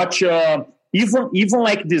you watch even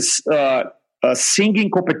like this singing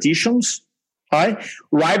competitions,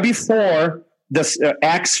 right before this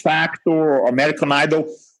X Factor or American Idol,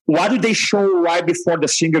 what do they show right before the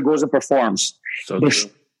singer goes and performs? They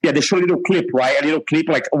show a little clip, right? A little clip,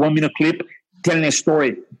 like a 1 minute clip, telling a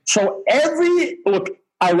story. So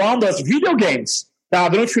around us, video games. Now, I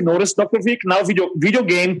don't know if you noticed, Dr. Vic, now video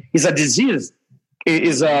game is a disease.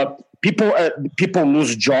 People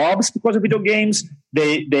lose jobs because of video games.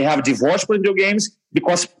 They have divorce because of video games.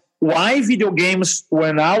 Because why video games?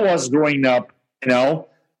 When I was growing up,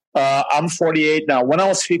 I'm 48 now. When I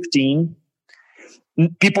was 15,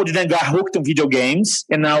 people didn't get hooked on video games,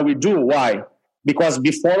 and now we do. Why? Because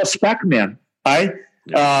before was Pac-Man, right?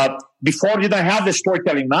 Before they didn't have the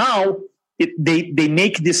storytelling. Now they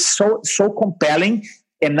make this so compelling,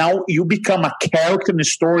 and now you become a character in the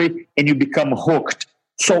story, and you become hooked.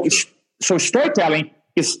 So storytelling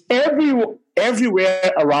is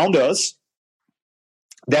everywhere around us.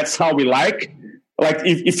 That's how we like. Like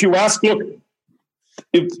if you ask, look,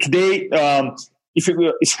 if today,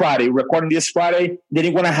 it's Friday, we're recording this Friday, then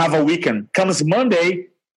you're going to have a weekend. Comes Monday,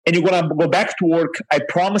 and you're going to go back to work. I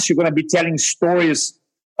promise you're going to be telling stories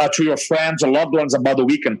to your friends or loved ones about the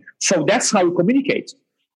weekend. So that's how we communicate.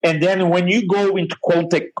 And then when you go into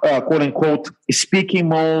quote unquote speaking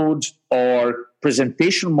mode or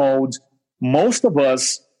presentation mode, most of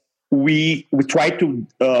us, we try to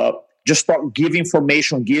just give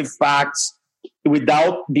information, give facts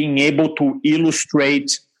without being able to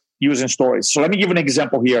illustrate using stories. So let me give an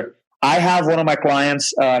example here. I have one of my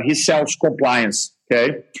clients, he sells compliance,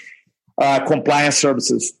 okay? Compliance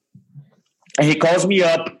services. And he calls me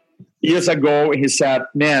up years ago and he said,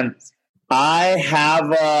 man, I have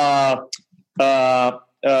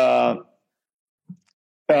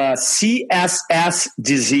CSS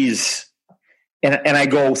disease. And I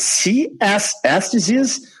go, CSS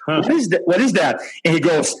disease? Huh. What is that? And he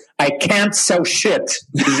goes, I can't sell shit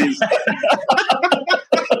disease.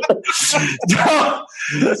 No,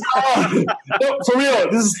 for real.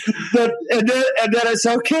 And then I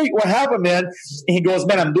said, okay, what happened, man? And he goes,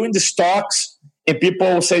 man, I'm doing these talks, and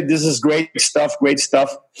people say this is great stuff.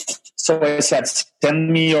 So I said,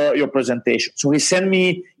 send me your presentation. So he sent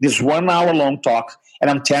me this 1 hour long talk, and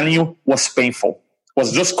I'm telling you, was painful. It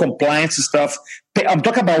was just compliance stuff. I'm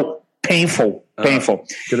talking about painful. Can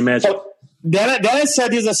imagine. So then I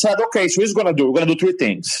said this. I said, okay, so he's going to do. We're going to do 3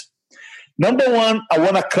 things. Number one, I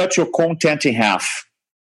want to cut your content in half.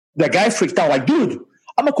 The guy freaked out like, dude,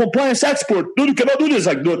 I'm a compliance expert. Dude, you cannot do this.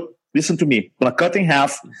 Like, dude, listen to me. I'm going to cut in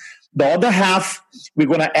half. The other half, we're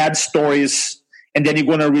going to add stories, and then you're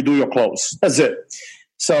going to redo your close. That's it.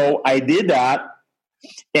 So I did that.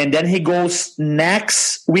 And then he goes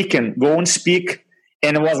next weekend, go and speak.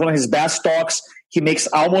 And it was one of his best talks. He makes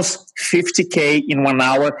almost $50K in 1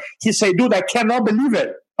 hour. He said, dude, I cannot believe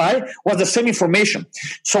it. Right? Was the same information.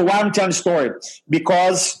 So why I'm telling the story?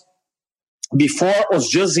 Because before it was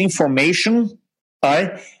just information,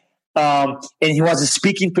 right? And he was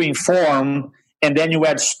speaking to inform, and then you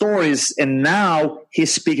add stories, and now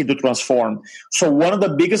he's speaking to transform. So one of the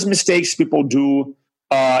biggest mistakes people do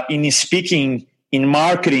in speaking, in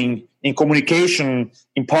marketing, in communication,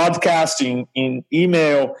 in podcasting, in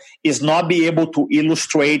email, is not be able to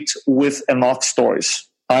illustrate with enough stories.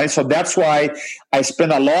 Right? So that's why I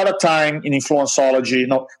spend a lot of time in influencology.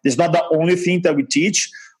 It's not the only thing that we teach,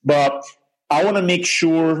 but I want to make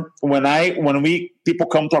sure when people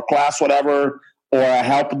come to our class, whatever, or I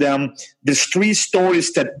help them, there's 3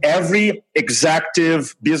 stories that every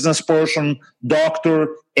executive, business person, doctor,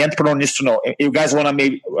 entrepreneur needs to know. You guys want to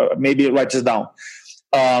maybe write this down.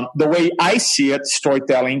 The way I see it,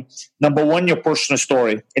 storytelling, number 1, your personal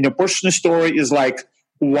story. And your personal story is like,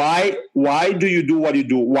 why do you do what you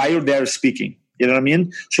do? Why you're there speaking? You know what I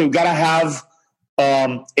mean? So you got to have,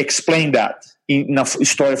 explain that in a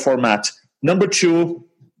story format. Number 2,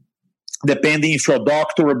 depending if you're a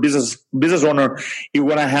doctor or business owner, you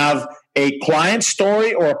want to have a client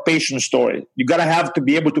story or a patient story. You got to have to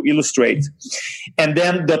be able to illustrate. And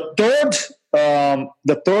then the third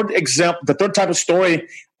type of story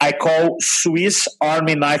I call Swiss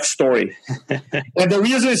Army knife story. And the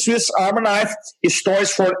reason is Swiss Army knife is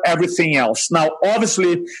stories for everything else. Now,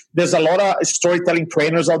 obviously, there's a lot of storytelling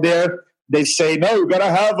trainers out there. They say, no, you got to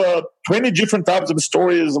have 20 different types of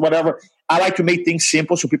stories, whatever. I like to make things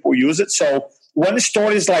simple so people use it. So one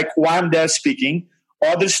story is like why I'm there speaking.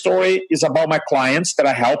 Other story is about my clients that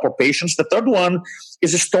I help or patients. The third one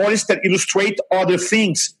is stories that illustrate other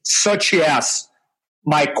things, such as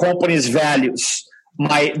my company's values,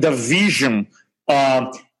 the vision,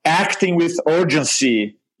 acting with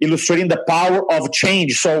urgency, illustrating the power of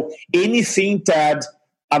change. So anything that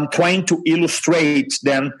I'm trying to illustrate,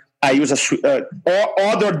 then I use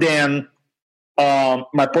other than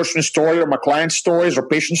my personal story or my client stories or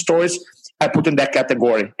patient stories, I put in that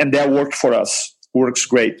category, and that worked for us. Works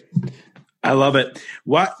great. I love it.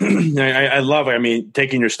 What I love it. I mean,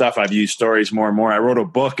 taking your stuff, I've used stories more and more. I wrote a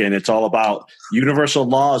book, and it's all about universal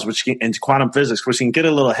laws, and quantum physics, which can get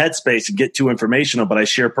a little headspace and get too informational. But I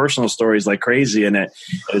share personal stories like crazy in it.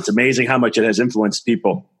 It's amazing how much it has influenced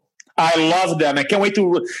people. I love them. I can't wait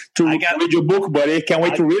to read your book, buddy. Can't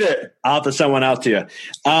wait to read it. I'll have to send one out to you.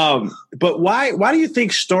 But why do you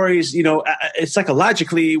think stories, it's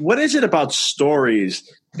psychologically, what is it about stories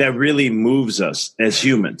that really moves us as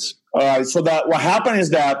humans? So what happened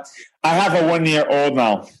is that I have a 1-year-old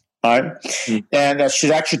now, right? And she's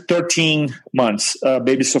actually 13 months,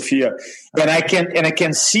 baby Sophia. And I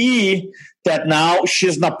can see that now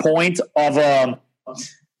she's in a point of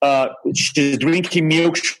she's drinking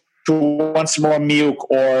milk. She wants more milk,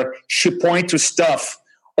 or she points to stuff,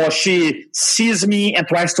 or she sees me and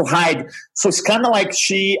tries to hide. So it's kind of like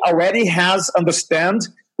she already understand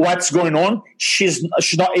what's going on. She's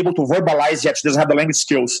not able to verbalize yet. She doesn't have the language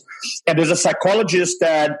skills. And there's a psychologist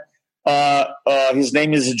that his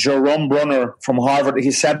name is Jerome Brunner from Harvard.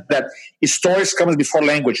 He said that stories come before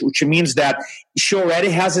language, which means that she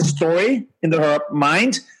already has a story in her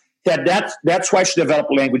mind. That's why she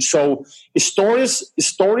developed language. So stories.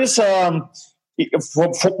 For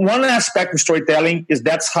one aspect of storytelling is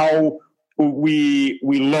that's how we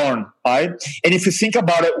learn, right? And if you think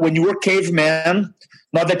about it, when you were caveman,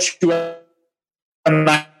 not that you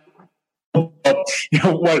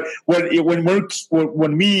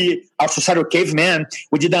when we our society were caveman,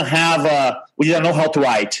 we didn't know how to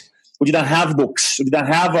write. We didn't have books. We didn't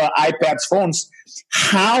have iPads, phones.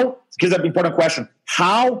 How? Here's an important question.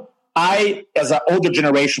 How I, as an older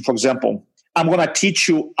generation, for example, I'm going to teach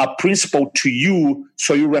you a principle to you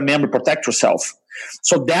so you remember, protect yourself.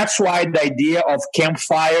 So that's why the idea of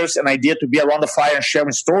campfires and idea to be around the fire and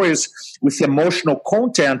sharing stories with emotional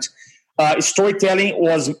content, storytelling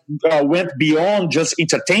went beyond just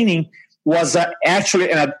entertaining, was actually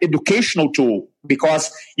an educational tool,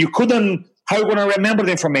 because you couldn't, how are you going to remember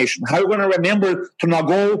the information? How are you going to remember to not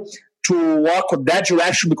go to walk that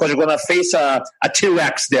direction because you're going to face a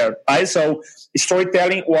T-Rex there, right? So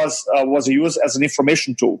storytelling was used as an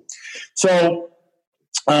information tool. So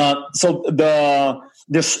another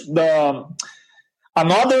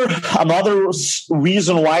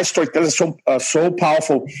reason why storytelling is so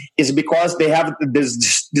powerful is because they have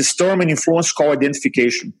this term and influence called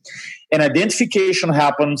identification. And identification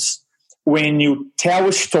happens when you tell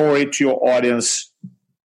a story to your audience,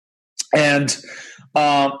 and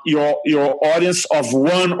your audience of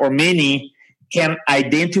one or many can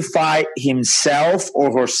identify himself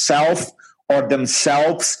or herself or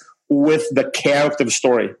themselves with the character of the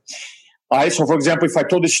story. All right? So, for example, if I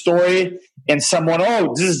told a story and someone,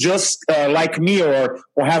 this is just like me, or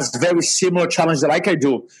has very similar challenges like I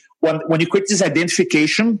do, when you create this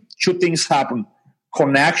identification, 2 things happen.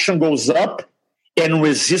 Connection goes up and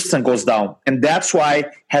resistance goes down. And that's why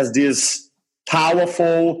it has this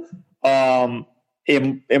powerful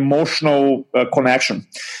emotional connection.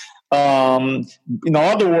 In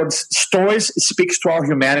other words, stories speaks to our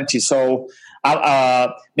humanity. So,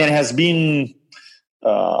 it has been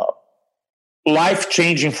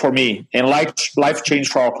life-changing for me and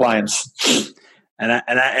life-changing for our clients.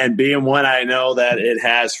 And being one, I know that it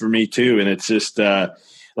has for me too. And it's just,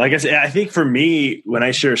 like I said, I think for me, when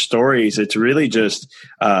I share stories, it's really just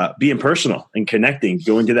being personal and connecting,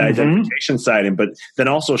 going to the identification side, but then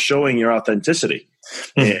also showing your authenticity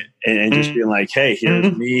and just being like, hey,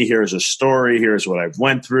 here's me, here's a story, here's what I've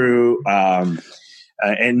went through.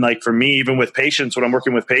 And like for me, even with patients, when I'm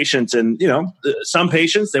working with patients, and some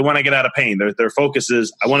patients, they want to get out of pain. Their focus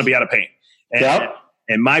is, I want to be out of pain. And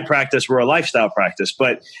in my practice, we're a lifestyle practice,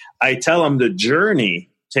 but I tell them the journey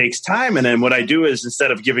takes time. And then what I do is,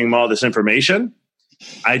 instead of giving them all this information,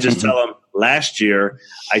 I just tell them, last year,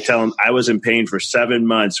 I tell them I was in pain for 7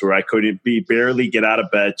 months where I couldn't barely get out of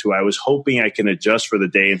bed, to I was hoping I can adjust for the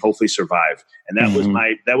day and hopefully survive. And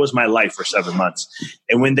that was my life for 7 months.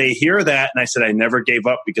 And when they hear that, and I said, I never gave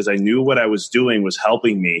up because I knew what I was doing was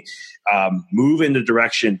helping me move in the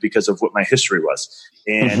direction because of what my history was.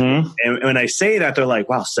 And when I say that, they're like,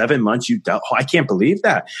 wow, 7 months, I can't believe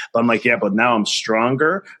that. But I'm like, yeah, but now I'm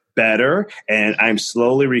stronger, better, and I'm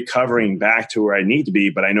slowly recovering back to where I need to be,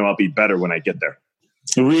 but I know I'll be better when I get there.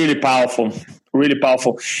 Really powerful. Really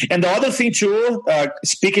powerful. And the other thing too,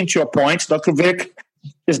 speaking to your point, Dr. Vic,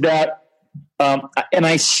 is that, and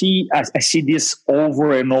I see this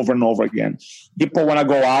over and over and over again. People want to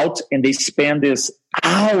go out and they spend this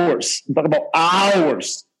hours, I'm talking about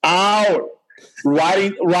hours,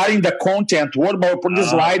 writing the content, what about put the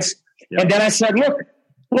slides. And then I said,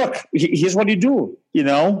 look, here's what you do.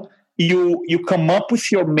 You come up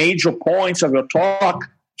with your major points of your talk.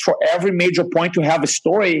 For every major point, you have a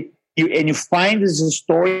story, and you find these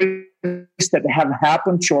stories that have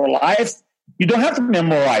happened to your life. You don't have to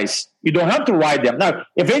memorize. You don't have to write them. Now,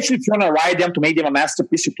 eventually, if you want to write them to make them a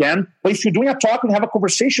masterpiece, you can. But if you're doing a talk and have a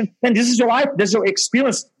conversation, then this is your life. This is your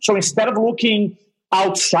experience. So instead of looking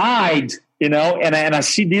outside, and I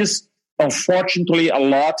see this, unfortunately, a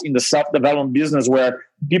lot in the self-development business, where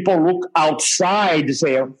people look outside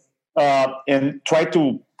and try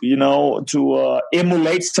to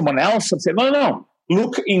emulate someone else and say, no.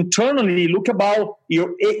 Look internally. Look about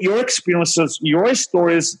your experiences, your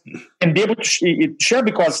stories, and be able to share.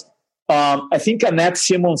 Because I think Annette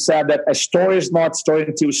Simmons said that a story is not a story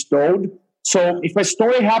until it's told. So if a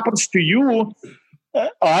story happens to you,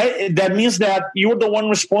 that means that you're the one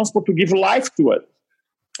responsible to give life to it.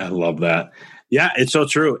 I love that. Yeah, it's so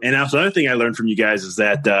true. And also, another thing I learned from you guys is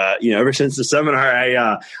that, ever since the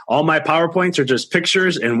seminar, all my PowerPoints are just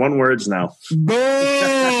pictures and one words now. Boom!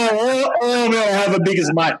 Oh, man, I have a big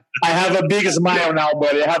smile. I have a big smile now,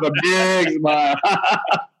 buddy. I have a big smile.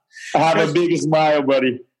 I have a big smile,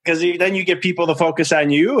 buddy. Because then you get people to focus on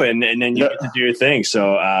you, and then you get to do your thing.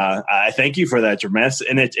 So I thank you for that, Jermaine.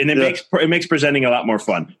 And it makes presenting a lot more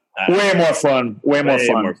fun. Way more fun.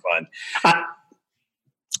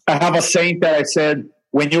 I have a saying that I said,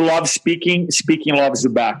 when you love speaking, speaking loves you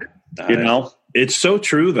back. It's so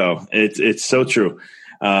true, though. It's so true.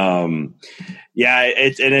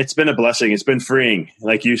 It's been a blessing. It's been freeing,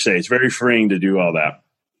 like you say. It's very freeing to do all that.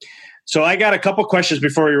 So I got a couple questions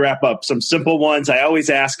before we wrap up. Some simple ones. I always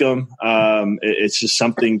ask them. It's just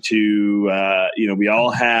something to we all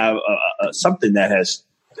have something that has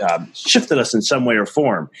shifted us in some way or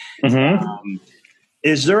form.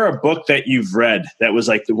 Is there a book that you've read that was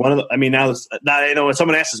like now I know when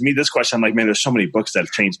someone asks me this question, I'm like, man, there's so many books that have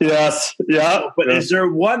changed me. Yes. Yeah. But is there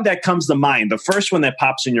one that comes to mind, the first one that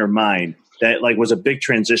pops in your mind that like was a big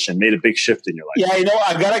transition, made a big shift in your life? Yeah,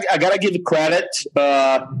 I gotta give credit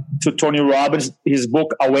to Tony Robbins, his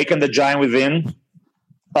book, Awaken the Giant Within.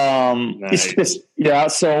 Nice.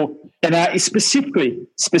 Specifically,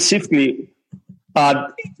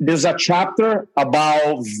 there's a chapter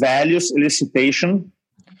about values elicitation,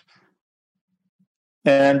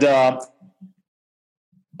 and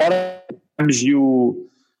sometimes you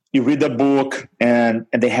read the book and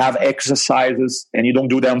they have exercises and you don't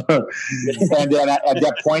do them, and then at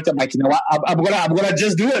that point I'm like, I'm gonna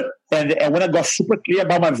just do it. And when I got super clear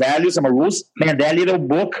about my values and my rules, man, that little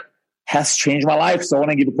book has changed my life. So I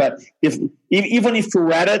want to give you credit. Even if you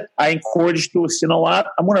read it, I encourage you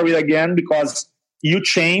to, I'm going to read it again, because you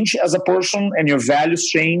change as a person and your values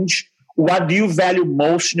change. What do you value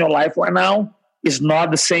most in your life right now is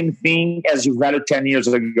not the same thing as you valued 10 years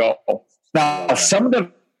ago. Now, some of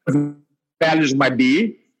the values might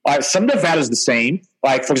be, some of the values the same,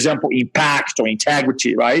 like, for example, impact or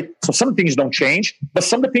integrity, right? So some things don't change, but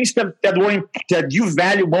some of the things that you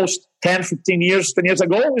value most 10 years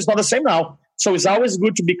ago is not the same now. So it's always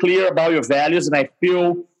good to be clear about your values, and I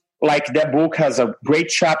feel like that book has a great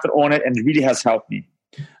chapter on it and it really has helped me.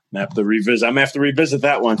 I'm going to have to revisit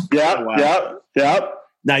that one. Yeah.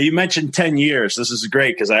 Now, you mentioned 10 years. This is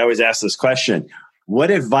great because I always ask this question.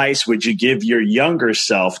 What advice would you give your younger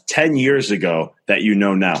self 10 years ago that you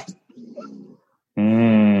know now?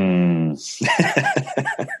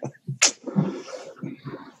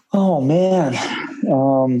 Oh, man.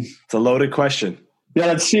 It's a loaded question. Yeah,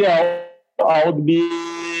 let's see. I would be...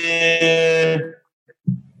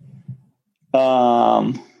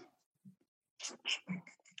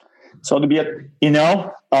 so to be,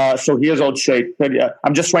 so here's what I would say. 30,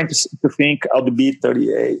 I'm just trying to think. I would be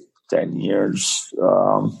 38, 10 years.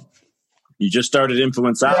 You just started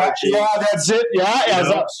Influenceology. Yeah, that's it.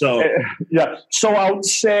 Yeah. So I would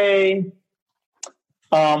say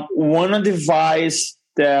one advice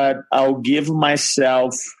that I'll give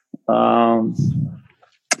myself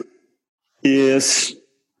is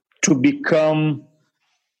to become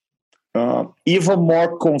even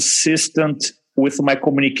more consistent with my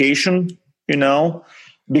communication,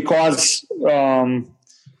 because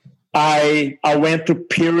I went through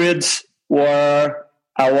periods where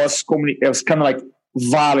it was kind of like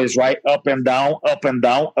valleys, right? Up and down, up and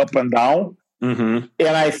down, up and down. Mm-hmm.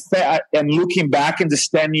 And looking back in this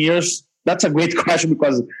 10 years, that's a great question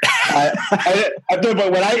because I don't know,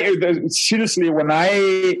 when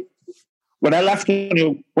I left, when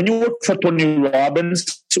you work for Tony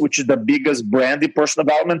Robbins, which is the biggest brand in personal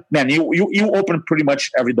development, man, you open pretty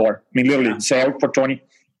much every door. I mean, literally, say I work for Tony.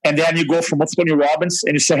 And then you go from Tony Robbins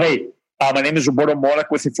and you say, hey, my name is Roberto Monaco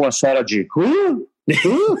with Influenceology. Who? And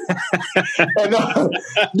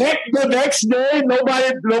the next day,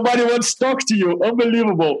 nobody wants to talk to you.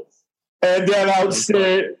 Unbelievable. And then I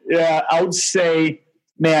would say,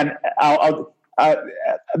 man,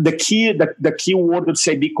 the key word would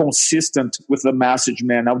say be consistent with the message,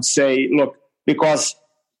 man. I would say, look, because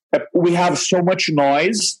we have so much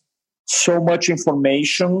noise, so much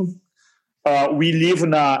information. We live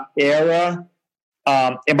in an era.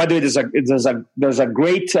 And by the way, there's a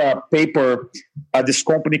great paper, this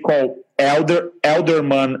company called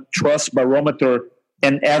Elderman Trust Barometer,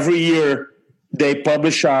 and every year they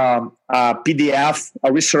publish a PDF,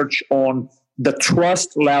 a research on the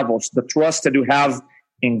trust levels, the trust that you have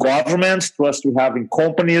in governments, trust you have in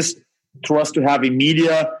companies, trust you have in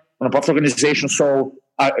media, on a profit organization. So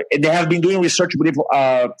they have been doing research, I believe,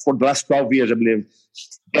 for the last 12 years, I believe.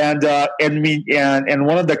 And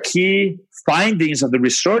one of the key findings of the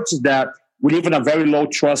research is that we live in a very low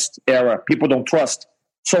trust era. People don't trust.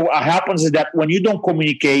 So what happens is that when you don't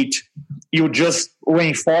communicate, you just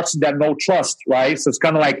reinforce that no trust, right? So it's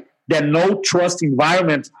kind of like that no trust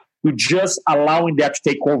environment. You're just allowing that to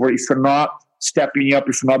take over if you're not stepping up,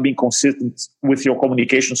 if you're not being consistent with your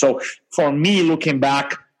communication. So for me, looking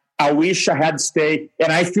back, I wish I had stayed,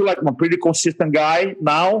 and I feel like I'm a pretty consistent guy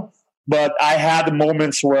now, but I had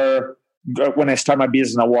moments where when I started my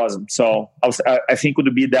business, I wasn't. So I think it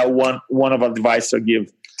would be that one of advice I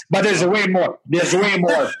give. But there's way more. There's way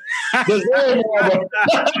more. There's way more.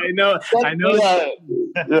 I know.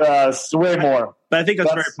 It's way more. But I think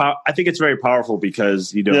it's very powerful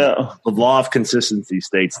because the law of consistency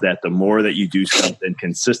states that the more that you do something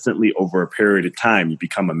consistently over a period of time, you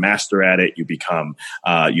become a master at it. You become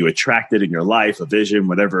you attract it in your life, a vision,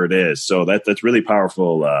 whatever it is. So that's really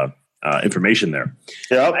powerful information there.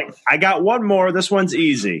 Yeah. I got one more. This one's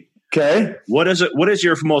easy. Okay. What is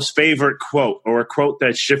your most favorite quote or a quote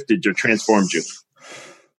that shifted or transformed you?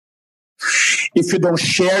 If you don't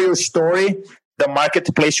share your story, the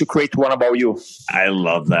marketplace you create one about you. I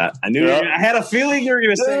love that. I knew. I had a feeling you were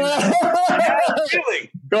going to say that. I had a feeling.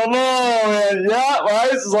 Come on, man. Yeah,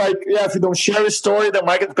 right. It's like, if you don't share your story, the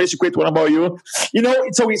marketplace you create one about you.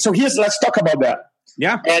 So let's talk about that.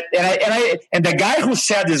 Yeah. And the guy who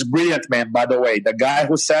said is brilliant, man, by the way. The guy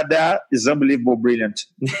who said that is unbelievable brilliant.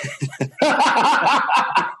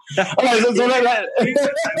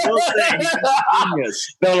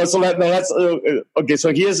 Okay,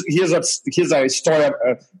 so here's a story.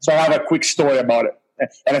 So I have a quick story about it.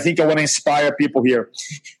 And I think I want to inspire people here.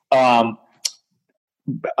 I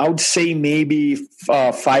would say maybe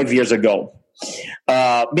 5 years ago.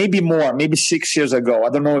 Maybe more, maybe 6 years ago. I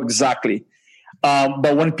don't know exactly.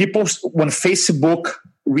 But when Facebook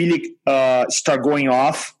really start going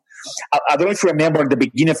off, I don't know if you remember at the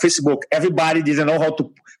beginning of Facebook, everybody didn't know how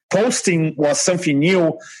to posting was something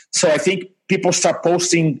new. So I think people start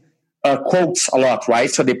posting quotes a lot, right?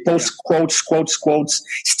 So they post quotes.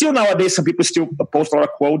 Still nowadays, some people still post a lot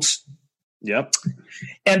of quotes. Yep.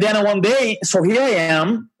 And then one day, so here I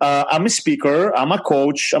am. I'm a speaker. I'm a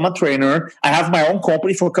coach. I'm a trainer. I have my own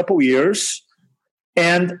company for a couple of years.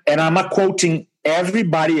 And I'm quoting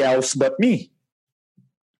everybody else but me.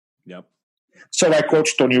 Yep. So I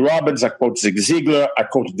coach Tony Robbins, I coach Zig Ziglar, I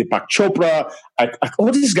coach Deepak Chopra, I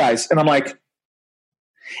all these guys. And I'm like,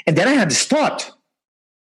 and then I had this thought.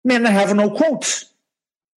 man, I have no quotes.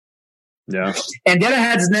 Yeah. And then I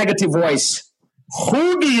had this negative voice.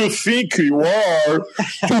 Who do you think you are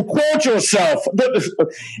to quote yourself?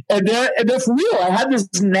 And then for real, I had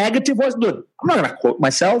this negative voice. Dude, I'm not going to quote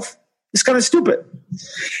myself. It's kind of stupid.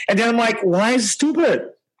 And then I'm like, why is it stupid?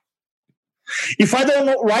 If I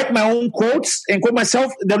don't write my own quotes and quote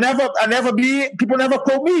myself, people never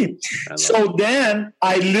quote me. So then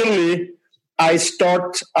I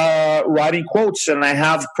start writing quotes, and I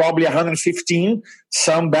have probably 115,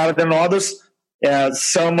 some better than others.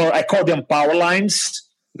 Some I call them power lines.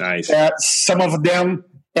 Nice. Some of them,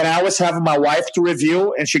 and I always have my wife to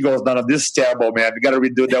review, and she goes, "No, this is terrible, man. You got to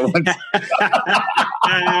redo that one."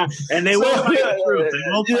 And they will find the truth.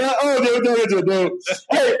 They will.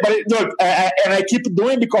 Hey, but look, and I keep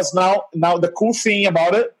doing because now the cool thing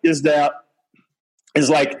about it is that is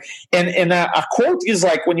like, and a quote is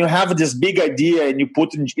like when you have this big idea and you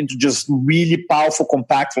put it into just really powerful,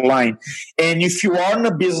 compact line. And if you are in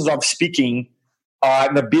the business of speaking,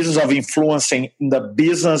 in the business of influencing, in the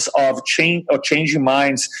business of changing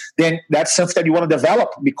minds, then that's something that you want to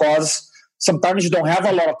develop, because sometimes you don't have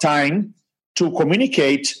a lot of time to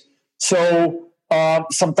communicate. So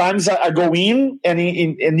sometimes I go in and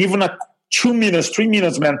even 2 minutes, 3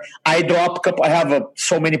 minutes, man, I drop a couple. I have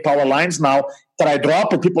so many power lines now that I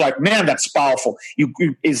drop, and people are like, man, that's powerful.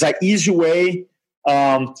 It's an easy way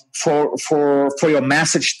for your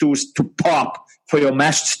message to pop, for your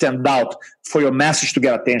message to stand out, for your message to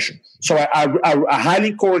get attention. So I highly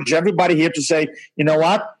encourage everybody here to say, you know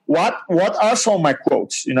what are some of my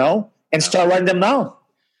quotes, and start writing them down.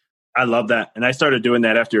 I love that. And I started doing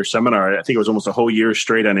that after your seminar. I think it was almost a whole year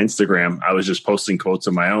straight on Instagram. I was just posting quotes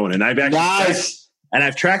of my own, and I've actually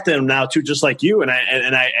I've tracked them now too, just like you. And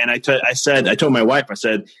I told my wife, I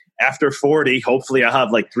said, after 40, hopefully I'll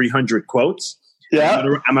have like 300 quotes. Yeah.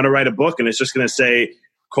 I'm going to write a book, and it's just going to say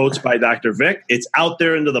quotes by Dr. Vic. It's out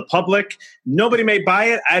there into the public. Nobody may buy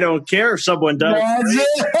it. I don't care if someone does. I'm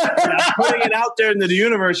putting it out there into the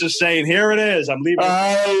universe, just saying, here it is. I'm leaving.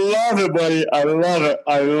 I love it, buddy. I love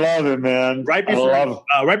it, man. Right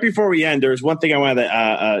before we end, there's one thing I wanted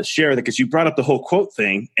to share, because you brought up the whole quote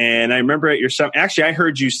thing. And I remember at your actually, I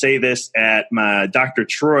heard you say this at my Dr.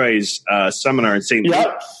 Troy's seminar in St. Louis.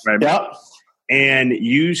 Right? Yep. And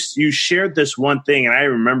you shared this one thing, and I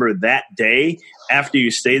remember that day after you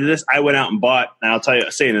stated this, I went out and bought, and I'll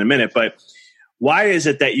say it in a minute, but why is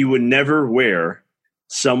it that you would never wear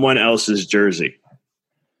someone else's jersey?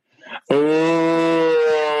 Because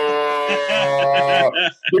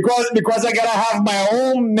I gotta have my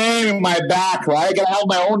own name in my back, right? I gotta have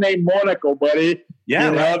my own name, Monaco, buddy.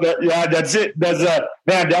 Yeah, that's it. Man,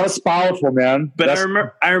 that was powerful, man. But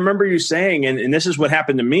I remember you saying, and this is what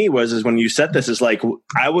happened to me is when you said this, is like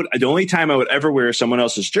the only time I would ever wear someone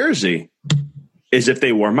else's jersey is if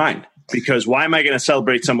they wore mine. Because why am I going to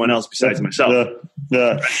celebrate someone else besides myself?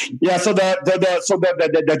 Yeah. So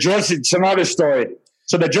the jersey, it's another story.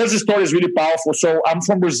 So the jersey story is really powerful. So I'm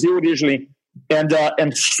from Brazil originally, and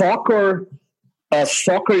soccer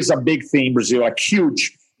is a big thing in Brazil, like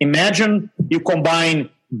huge. Imagine you combine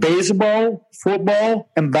baseball, football,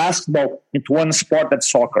 and basketball into one sport, that's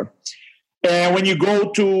soccer. And when you go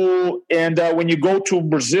to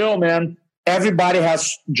Brazil, man, everybody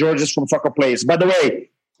has jerseys from soccer players. By the way,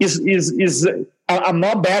 I'm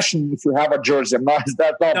not bashing if you have a jersey.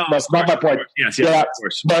 That's not my point. Yes, of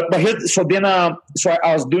course. But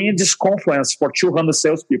I was doing this conference for 200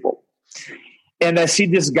 salespeople, and I see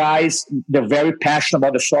these guys. They're very passionate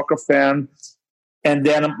about the soccer fan. And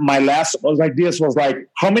then my last was like,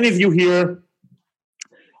 how many of you here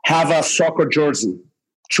have a soccer jersey?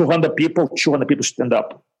 200 people stand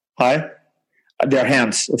up. Right? Their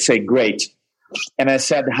hands. Let's say, great. And I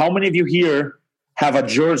said, how many of you here have a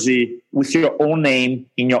jersey with your own name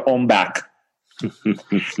in your own back?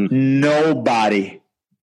 Nobody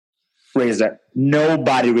raised their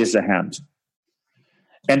hand.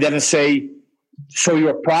 And then I say, so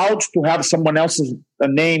you're proud to have someone else's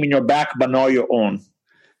name in your back, but not your own.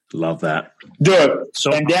 Love that, dude.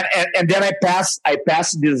 So and then I pass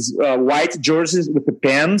these white jerseys with the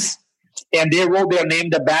pens, and they wrote their name in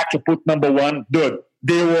the back to put number one. Dude,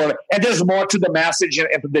 they were, and there's more to the message and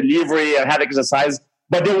the delivery and how to exercise.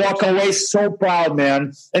 But they walk away so proud,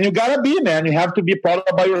 man. And you gotta be, man. You have to be proud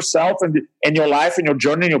about yourself and your life and your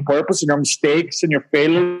journey and your purpose and your mistakes and your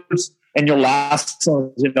failures and your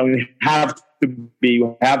lessons. You have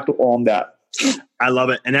to own that. I love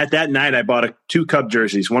it. And at that night, I bought 2 Cub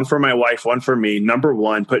jerseys, one for my wife, one for me. Number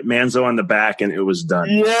 1, put Manzo on the back, and it was done.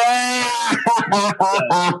 Yeah.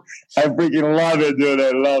 I freaking love it, dude.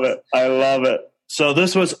 I love it. So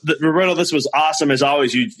this was Roberto. This was awesome as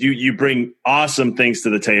always. You bring awesome things to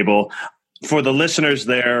the table. For the listeners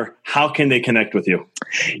there, how can they connect with you?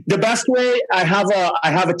 The best way, I have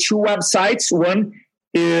two websites. One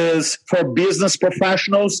is for business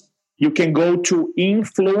professionals. You can go to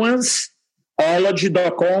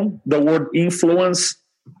influenceology.com, the word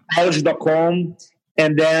influenceology.com.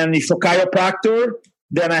 And then if you're a chiropractor,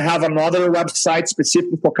 then I have another website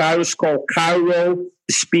specific for chiros called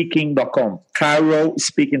chirospeaking.com.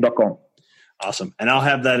 chirospeaking.com. Awesome. And I'll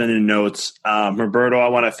have that in the notes. Roberto, I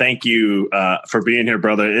want to thank you for being here,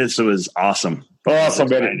 brother. This was awesome. Awesome,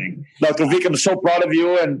 baby. Dr. Vic, I'm so proud of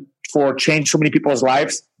you and for changing so many people's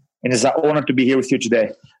lives. And it's an honor to be here with you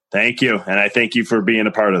today. Thank you. And I thank you for being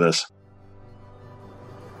a part of this.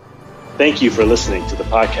 Thank you for listening to the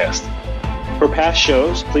podcast. For past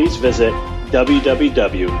shows, please visit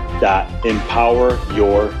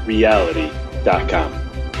www.empoweryourreality.com.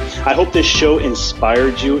 I hope this show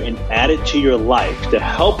inspired you and added to your life to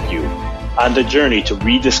help you on the journey to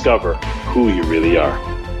rediscover who you really are.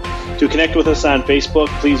 To connect with us on Facebook,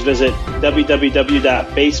 please visit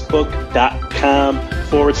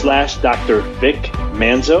www.facebook.com/Dr. Vic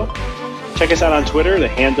Manzo. Check us out on Twitter. The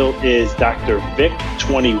handle is Dr.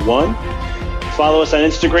 Vic21. Follow us on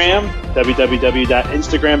Instagram,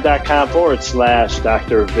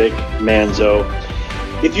 www.instagram.com/Dr. Vic Manzo.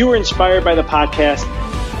 If you were inspired by the podcast,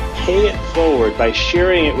 pay it forward by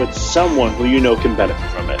sharing it with someone who you know can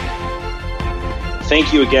benefit from it.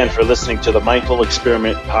 Thank you again for listening to the Mindful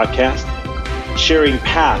Experiment podcast, sharing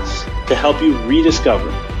paths to help you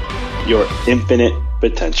rediscover your infinite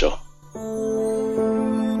potential.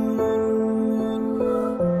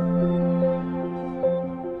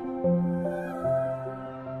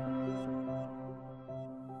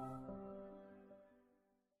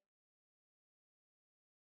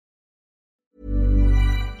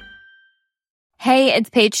 Hey, it's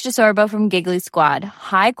Paige DeSorbo from Giggly Squad.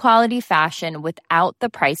 High quality fashion without the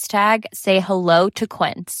price tag. Say hello to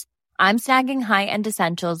Quince. I'm snagging high-end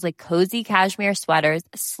essentials like cozy cashmere sweaters,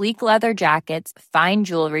 sleek leather jackets, fine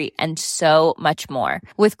jewelry, and so much more.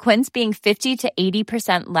 With Quince being 50 to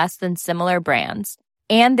 80% less than similar brands.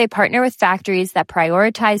 And they partner with factories that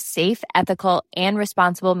prioritize safe, ethical, and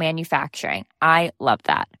responsible manufacturing. I love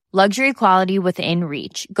that. Luxury quality within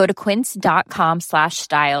reach. Go to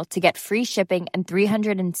quince.com/style to get free shipping and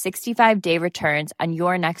 365-day returns on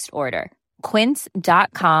your next order.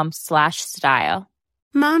 Quince.com/style.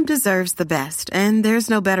 Mom deserves the best, and there's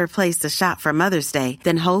no better place to shop for Mother's Day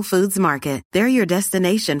than Whole Foods Market. They're your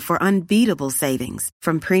destination for unbeatable savings,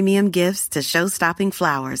 from premium gifts to show-stopping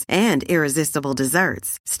flowers and irresistible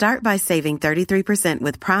desserts. Start by saving 33%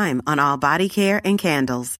 with Prime on all body care and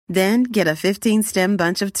candles. Then get a 15-stem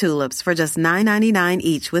bunch of tulips for just $9.99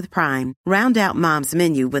 each with Prime. Round out Mom's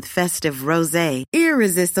menu with festive rosé,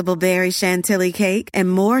 irresistible berry chantilly cake,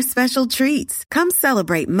 and more special treats. Come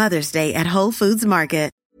celebrate Mother's Day at Whole Foods Market.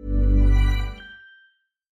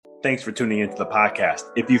 Thanks for tuning into the podcast.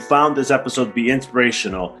 If you found this episode to be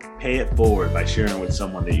inspirational, pay it forward by sharing with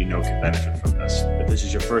someone that you know can benefit from this. If this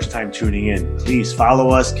is your first time tuning in, please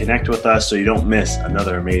follow us, connect with us so you don't miss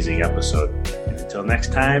another amazing episode. And until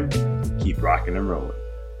next time, keep rocking and rolling.